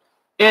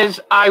 is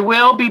I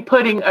will be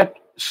putting a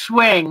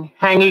swing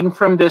hanging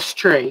from this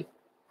tree.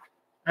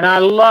 And I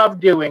love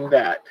doing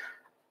that.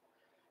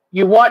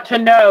 You want to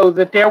know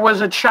that there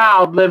was a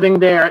child living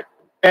there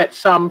at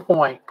some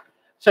point.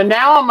 So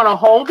now I'm going to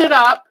hold it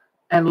up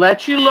and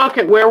let you look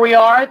at where we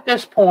are at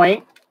this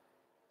point.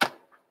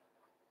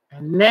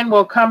 And then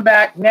we'll come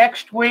back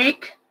next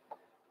week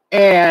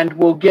and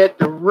we'll get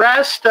the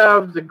rest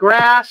of the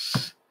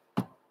grass.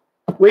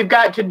 We've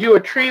got to do a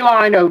tree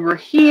line over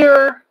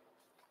here.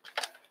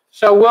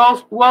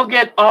 So we'll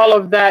get all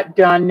of that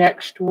done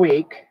next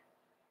week,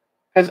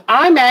 because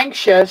I'm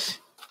anxious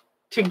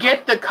to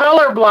get the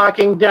color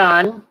blocking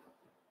done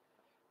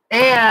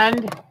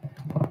and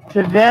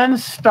to then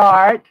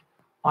start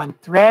on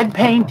thread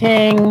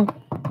painting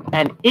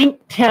and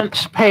ink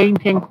tints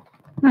painting.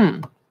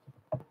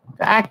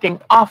 Acting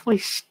awfully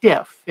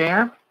stiff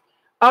there.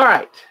 All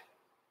right.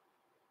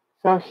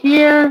 So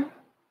here,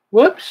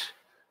 whoops,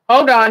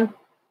 hold on.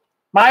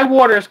 My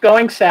water's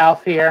going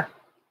south here.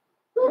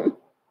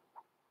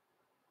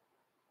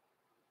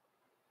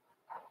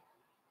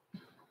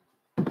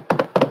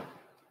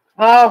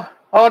 Oh,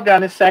 hold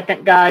on a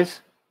second, guys.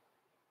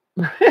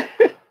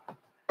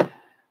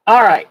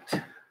 All right.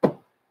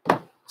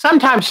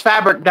 Sometimes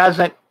fabric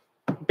doesn't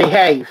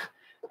behave.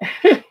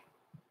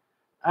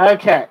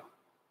 Okay.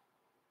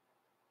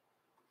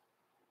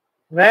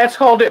 Let's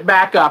hold it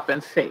back up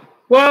and see.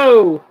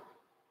 Whoa.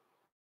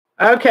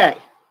 Okay.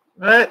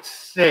 Let's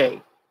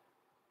see.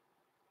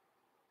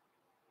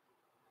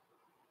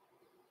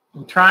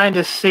 I'm trying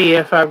to see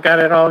if I've got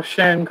it all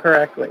shown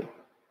correctly.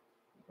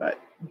 But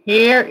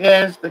here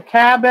is the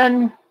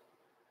cabin,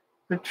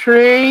 the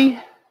tree,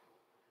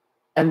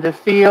 and the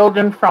field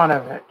in front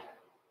of it.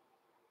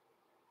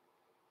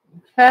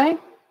 Okay.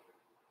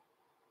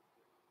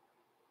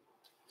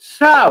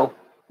 So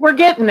we're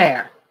getting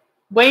there.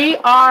 We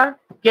are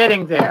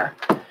getting there.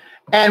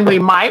 And we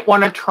might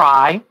want to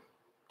try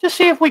to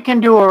see if we can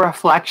do a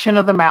reflection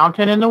of the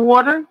mountain in the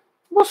water.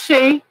 We'll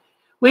see.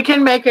 We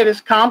can make it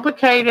as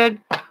complicated,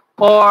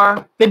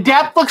 or the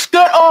depth looks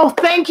good. Oh,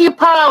 thank you,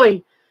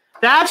 Polly.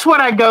 That's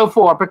what I go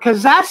for,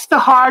 because that's the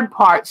hard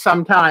part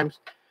sometimes,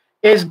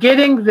 is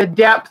getting the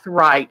depth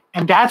right.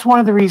 And that's one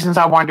of the reasons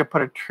I wanted to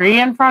put a tree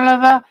in front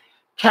of the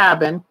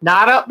cabin,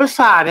 not up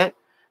beside it.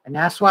 And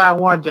that's why I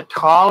wanted the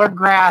taller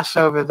grass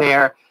over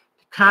there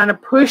to kind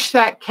of push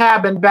that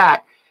cabin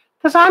back.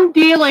 Because I'm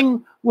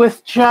dealing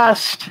with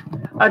just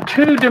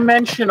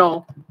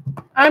two-dimensionals,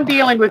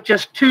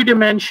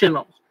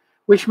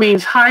 which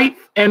means height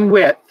and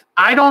width.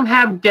 I don't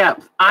have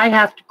depth. I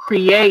have to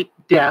create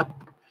depth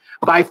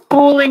by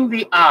fooling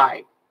the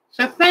eye.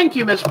 So thank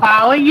you, Miss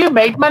Polly. You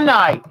made my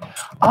night.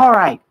 All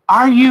right.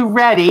 Are you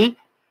ready?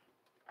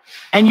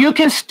 And you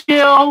can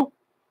still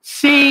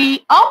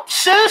see, oh,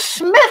 Sue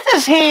Smith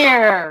is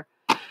here.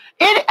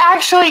 It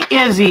actually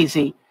is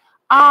easy.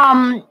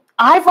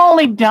 I've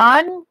only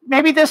done,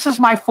 maybe this is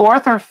my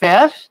 4th or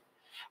 5th,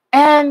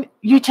 and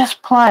you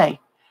just play.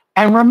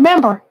 And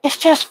remember, it's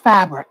just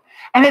fabric,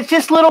 and it's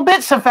just little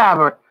bits of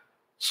fabric.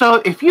 So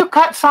if you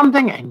cut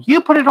something and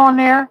you put it on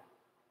there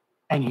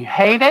and you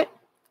hate it,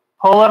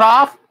 pull it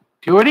off,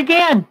 do it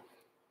again.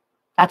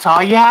 That's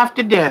all you have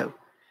to do.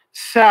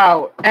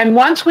 So, and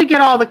once we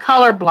get all the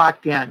color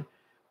blocked in,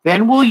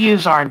 then we'll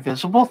use our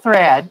invisible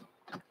thread.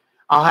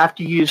 I'll have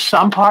to use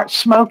some parts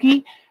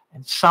smoky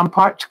and some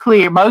parts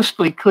clear,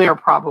 mostly clear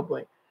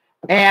probably.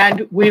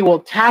 And we will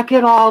tack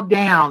it all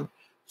down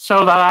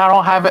so that I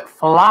don't have it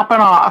flopping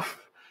off.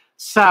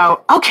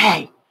 So,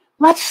 okay,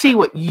 let's see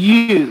what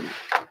you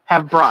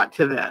have brought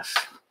to this.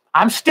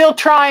 I'm still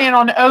trying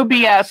on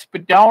OBS,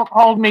 but don't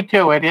hold me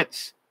to it.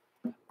 It's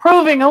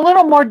proving a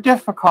little more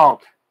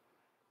difficult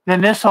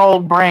than this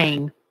old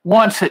brain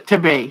wants it to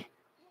be.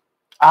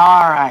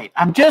 All right,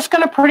 I'm just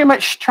going to pretty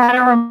much try to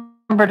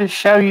remember to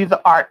show you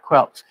the art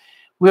quilts.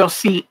 We'll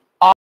see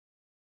all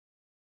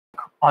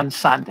on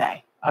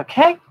Sunday,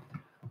 okay?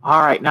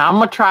 All right, now I'm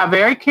going to try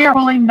very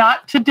carefully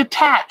not to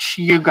detach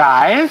you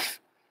guys.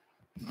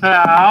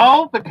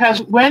 So,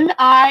 because when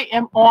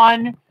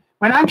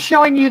I'm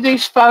showing you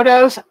these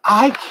photos,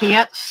 I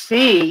can't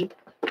see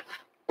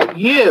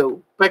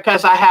you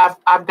because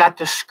I've got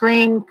the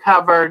screen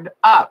covered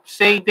up.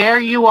 See, there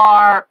you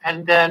are,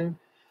 and then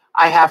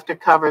I have to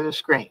cover the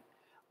screen.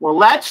 Well,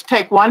 let's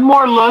take one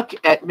more look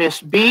at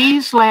Miss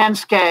B's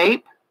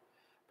landscape,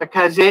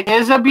 because it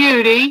is a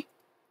beauty.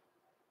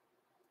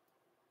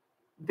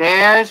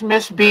 There's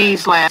Miss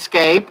B's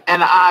landscape,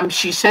 and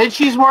she said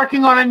she's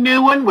working on a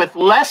new one with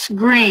less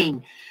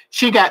green.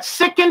 She got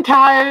sick and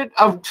tired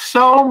of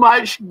so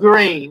much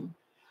green.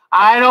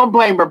 I don't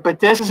blame her, but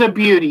this is a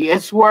beauty.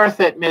 It's worth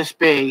it, Miss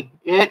B.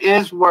 It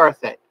is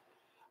worth it.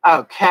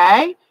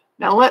 Okay,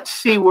 now let's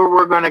see where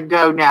we're going to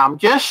go now. I'm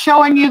just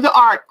showing you the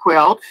art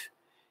quilt.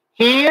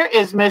 Here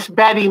is Miss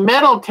Betty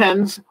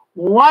Middleton's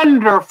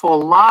wonderful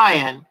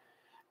lion.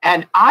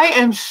 And I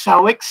am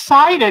so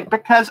excited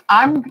because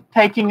I'm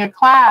taking a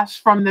class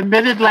from the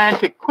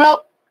Mid-Atlantic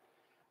Quilt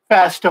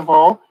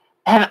Festival,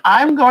 and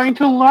I'm going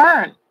to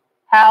learn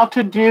how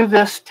to do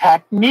this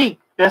technique,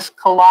 this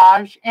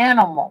collage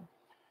animal.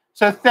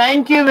 So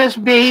thank you, Miss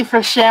B,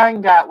 for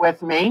sharing that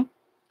with me.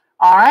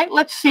 All right,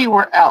 let's see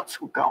where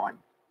else we're going.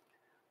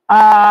 Oh,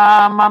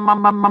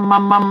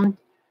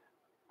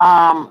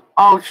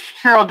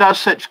 Cheryl does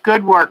such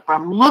good work, but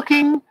I'm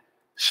looking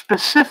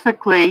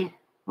specifically,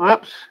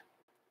 whoops,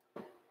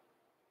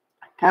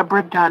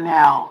 Deborah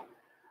Donnell.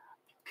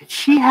 Did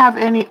she have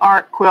any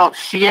art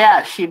quilts?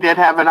 Yes, she did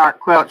have an art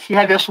quilt. She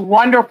had this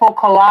wonderful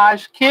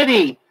collage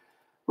kitty,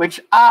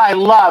 which I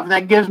love.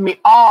 That gives me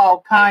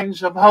all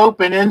kinds of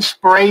hope and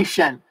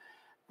inspiration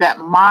that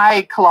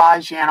my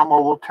collage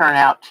animal will turn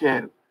out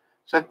too.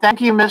 So thank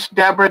you, Miss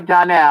Deborah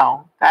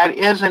Donnell. That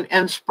is an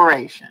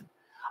inspiration.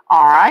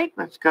 All right,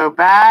 let's go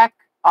back.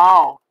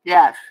 Oh,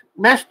 yes,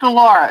 Miss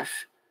Dolores.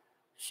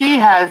 She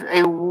has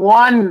a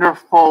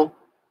wonderful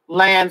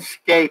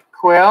landscape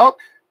quilt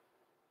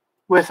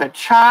with a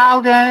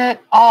child in it.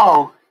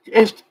 Oh,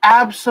 it's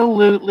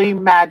absolutely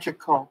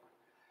magical.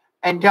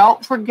 And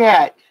don't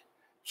forget,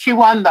 she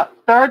won the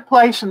third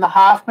place in the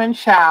Hoffman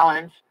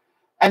Challenge.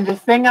 And the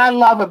thing I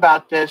love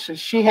about this is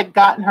she had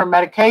gotten her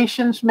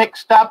medications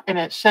mixed up and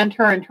it sent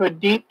her into a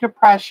deep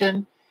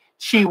depression.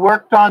 She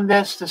worked on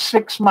this for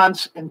 6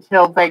 months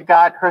until they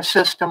got her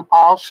system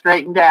all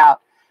straightened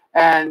out.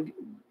 And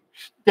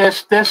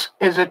this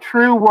is a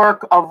true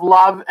work of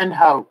love and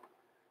hope.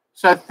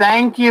 So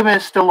thank you,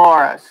 Miss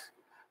Dolores.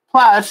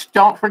 Plus,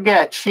 don't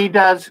forget, she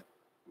does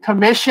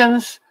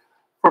commissions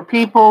for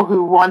people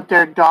who want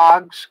their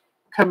dogs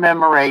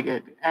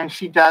commemorated, and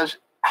she does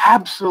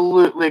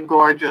absolutely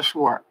gorgeous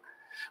work.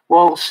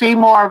 We'll see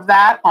more of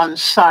that on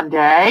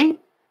Sunday.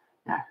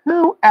 Now,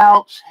 who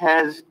else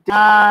has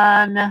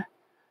done?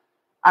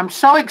 I'm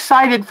so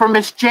excited for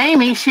Miss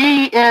Jamie.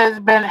 She has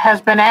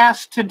been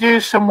asked to do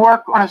some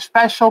work on a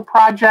special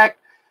project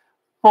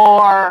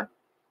for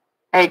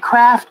a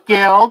craft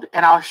guild,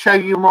 and I'll show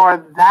you more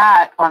of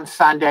that on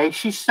Sunday.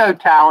 She's so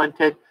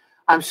talented.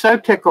 I'm so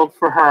tickled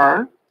for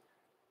her.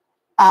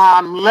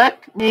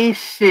 Let me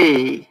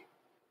see.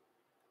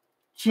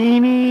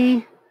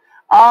 Jeannie.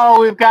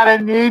 Oh, we've got a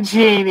new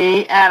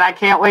Jeannie, and I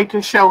can't wait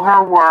to show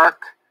her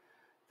work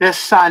this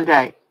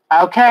Sunday.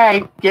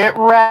 Okay, get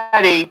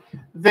ready.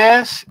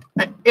 This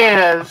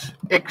is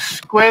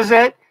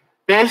exquisite.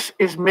 This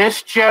is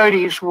Miss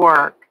Jody's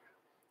work.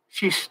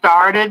 She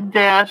started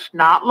this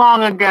not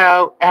long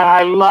ago, and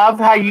I love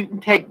how you can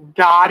take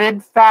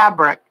dotted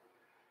fabric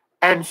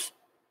and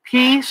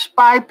piece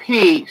by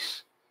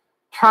piece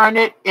turn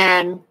it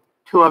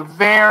into a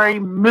very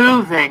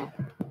moving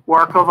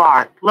work of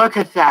art. Look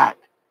at that.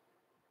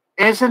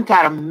 Isn't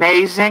that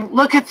amazing?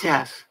 Look at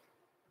this.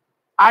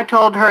 I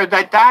told her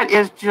that that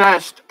is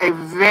just a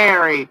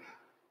very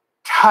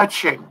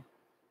touching,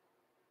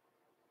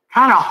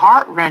 kind of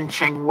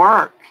heart-wrenching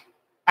work.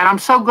 And I'm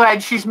so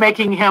glad she's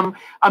making him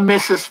a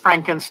Mrs.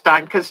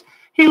 Frankenstein because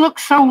he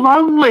looks so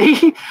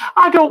lonely.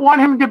 I don't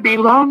want him to be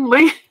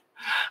lonely.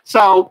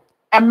 So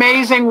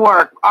amazing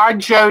work. Our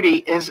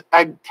Jody is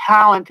a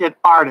talented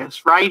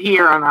artist right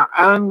here in our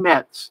own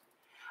midst.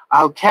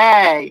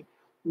 Okay,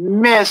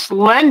 Miss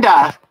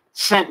Linda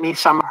sent me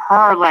some of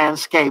her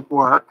landscape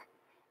work.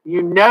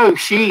 You know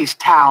she's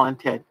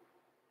talented.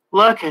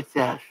 Look at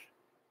this.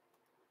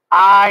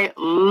 I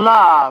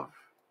love.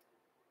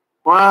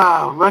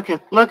 Wow, look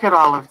at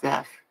all of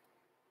this.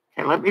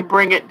 Okay, let me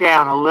bring it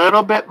down a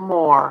little bit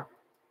more.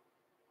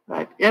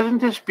 But isn't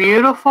this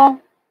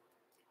beautiful?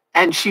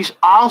 And she's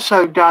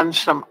also done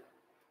some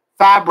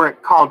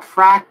fabric called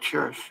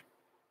fractures.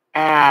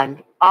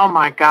 And oh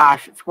my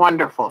gosh, it's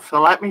wonderful.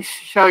 So let me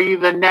show you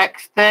the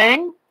next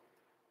thing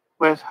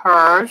with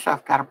hers.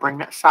 I've got to bring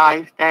that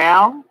size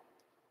down.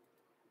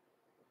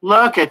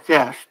 Look at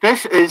this.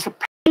 This is a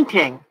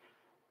painting.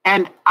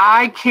 And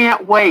I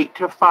can't wait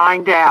to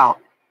find out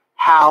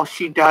how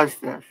she does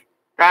this.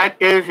 That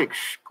is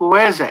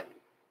exquisite.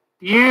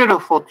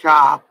 Beautiful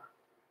job.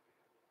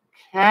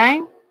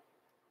 Okay.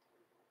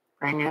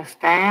 Bring this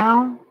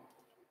down.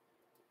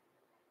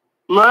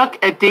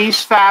 Look at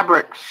these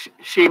fabrics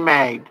she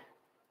made.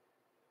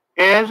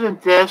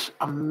 Isn't this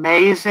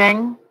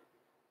amazing?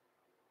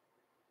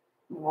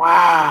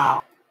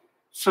 Wow.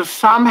 So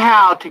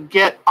somehow to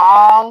get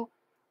all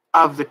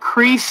of the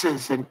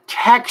creases and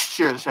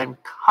textures and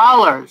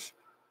colors,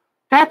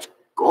 that's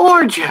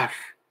gorgeous.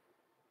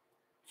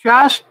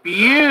 Just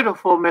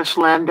beautiful, Miss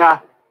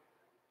Linda.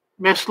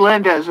 Miss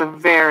Linda is a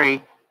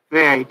very,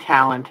 very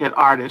talented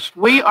artist.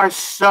 We are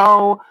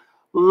so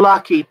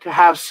lucky to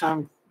have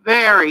some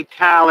very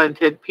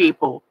talented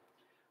people.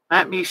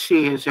 Let me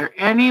see. Is there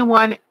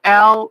anyone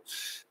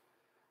else?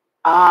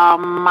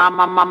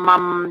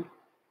 I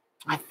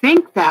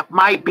think that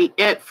might be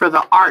it for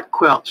the art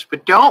quilts.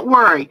 But don't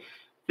worry.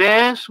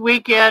 This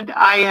weekend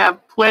I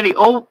have plenty.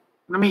 Oh,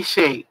 let me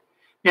see.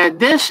 Now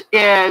this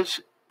is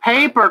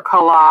paper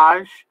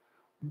collage,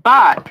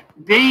 but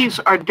these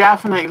are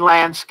definitely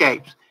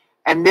landscapes.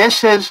 And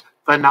this is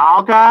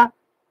Vinalda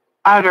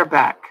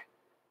Utterback.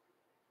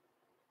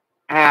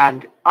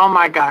 And oh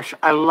my gosh,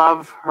 I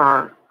love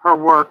her. Her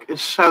work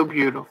is so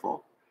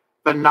beautiful.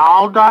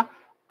 Vinalda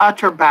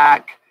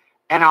Utterback.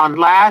 And on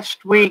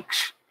last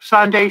week's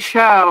Sunday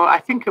show, I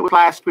think it was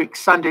last week's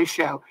Sunday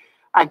show,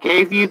 I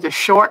gave you the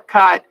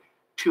shortcut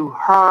to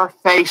her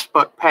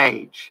Facebook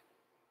page.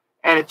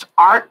 And it's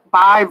Art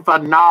by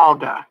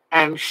Vinalda.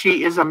 And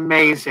she is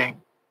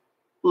amazing.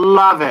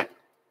 Love it.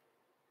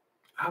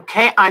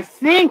 Okay, I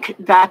think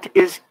that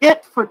is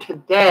it for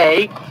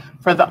today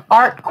for the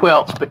art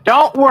quilts. But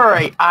don't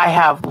worry, I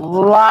have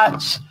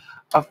lots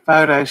of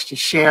photos to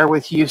share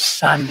with you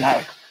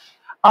Sunday.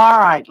 All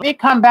right, let me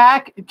come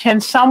back.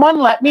 Can someone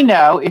let me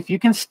know if you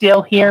can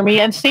still hear me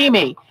and see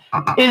me?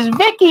 Is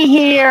Vicki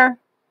here?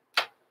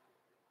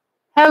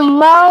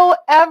 Hello,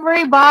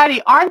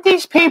 everybody. Aren't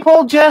these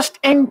people just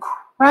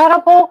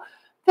incredible?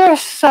 They're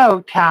so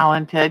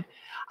talented.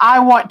 I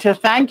want to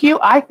thank you.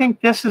 I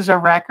think this is a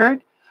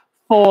record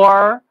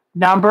for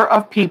number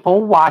of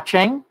people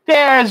watching.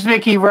 There's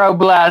Vicki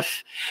Robles.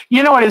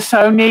 You know what is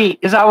so neat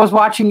is I was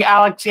watching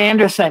Alex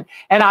Anderson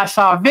and I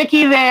saw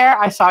Vicki there.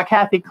 I saw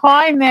Kathy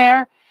Klein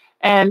there.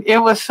 And it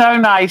was so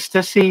nice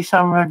to see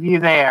some of you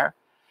there.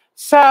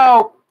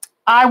 So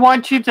I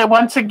want you to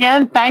once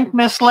again thank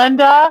Miss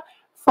Linda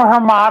for her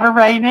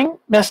moderating,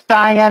 Miss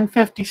Diane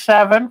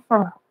 57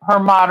 for her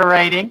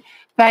moderating.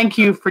 Thank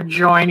you for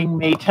joining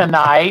me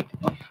tonight.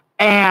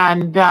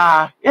 And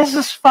this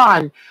is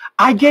fun.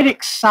 I get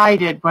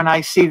excited when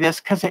I see this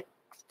because it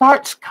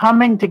starts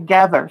coming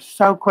together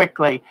so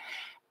quickly.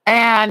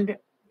 And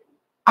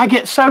I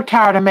get so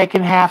tired of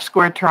making half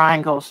square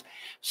triangles.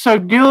 So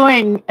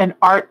doing an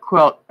art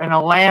quilt and a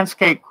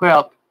landscape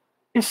quilt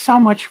is so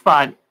much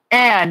fun.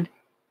 And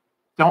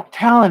don't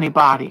tell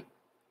anybody.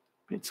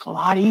 It's a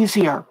lot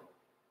easier.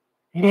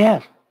 It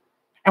is.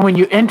 And when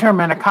you enter them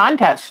in a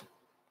contest,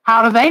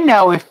 how do they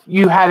know if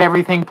you had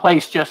everything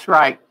placed just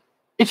right?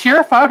 It's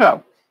your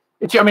photo.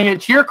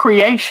 It's your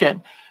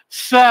creation.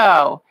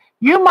 So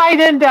you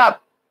might end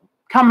up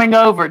coming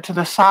over to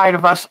the side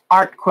of us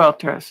art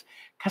quilters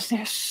because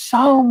there's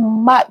so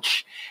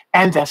much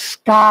and the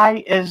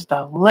sky is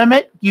the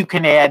limit. You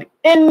can add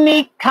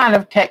any kind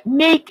of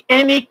technique,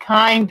 any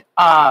kind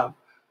of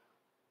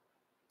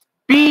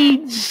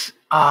beads,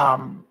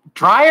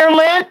 dryer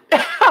lint,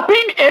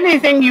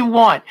 anything you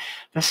want.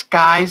 The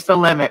sky's the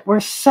limit. We're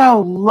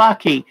so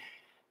lucky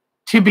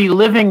to be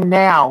living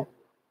now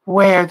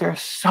where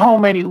there's so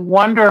many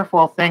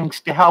wonderful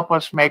things to help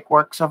us make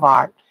works of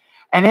art.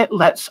 And it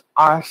lets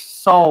our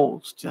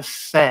souls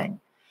just sing.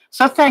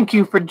 So thank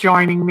you for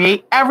joining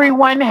me.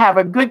 Everyone have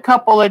a good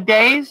couple of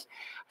days.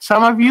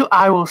 Some of you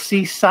I will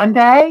see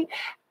Sunday.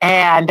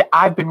 And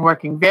I've been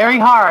working very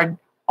hard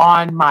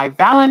on my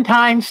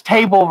Valentine's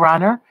table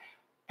runner.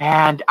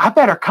 And I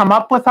better come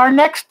up with our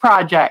next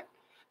project.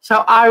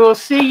 So I will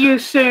see you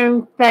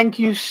soon. Thank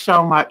you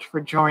so much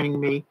for joining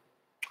me.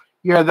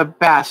 You're the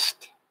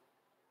best.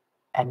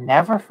 And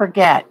never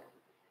forget,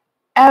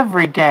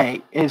 every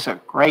day is a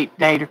great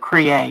day to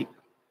create.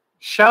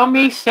 Send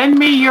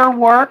me your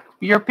work,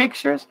 your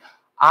pictures.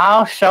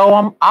 I'll show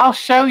them. I'll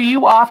show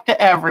you off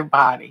to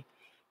everybody.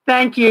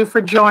 Thank you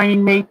for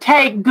joining me.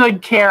 Take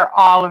good care,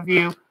 all of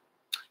you.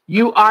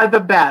 You are the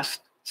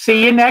best.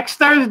 See you next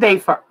Thursday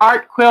for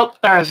Art Quilt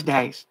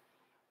Thursdays.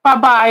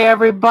 Bye-bye,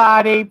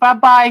 everybody.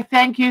 Bye-bye.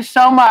 Thank you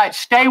so much.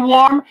 Stay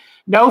warm.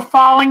 No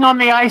falling on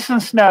the ice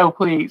and snow,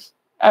 please.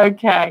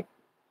 Okay.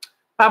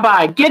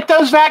 Bye-bye. Get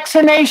those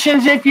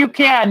vaccinations if you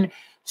can.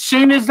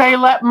 Soon as they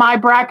let my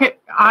bracket,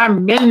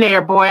 I'm in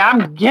there, boy.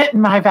 I'm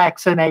getting my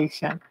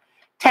vaccination.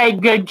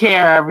 Take good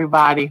care,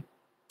 everybody.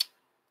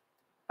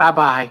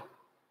 Bye-bye.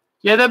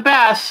 You're the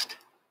best.